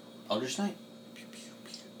 Eldritch Knight?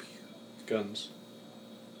 Guns.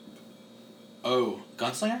 Oh,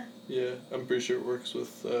 Gunslinger? Yeah, I'm pretty sure it works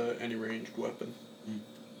with any ranged weapon.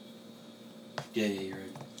 Yeah, you're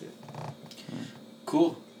right. Yeah.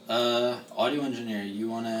 Cool. Audio engineer, you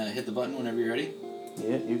want to hit the button whenever you're ready?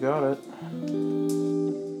 Yeah, you got it.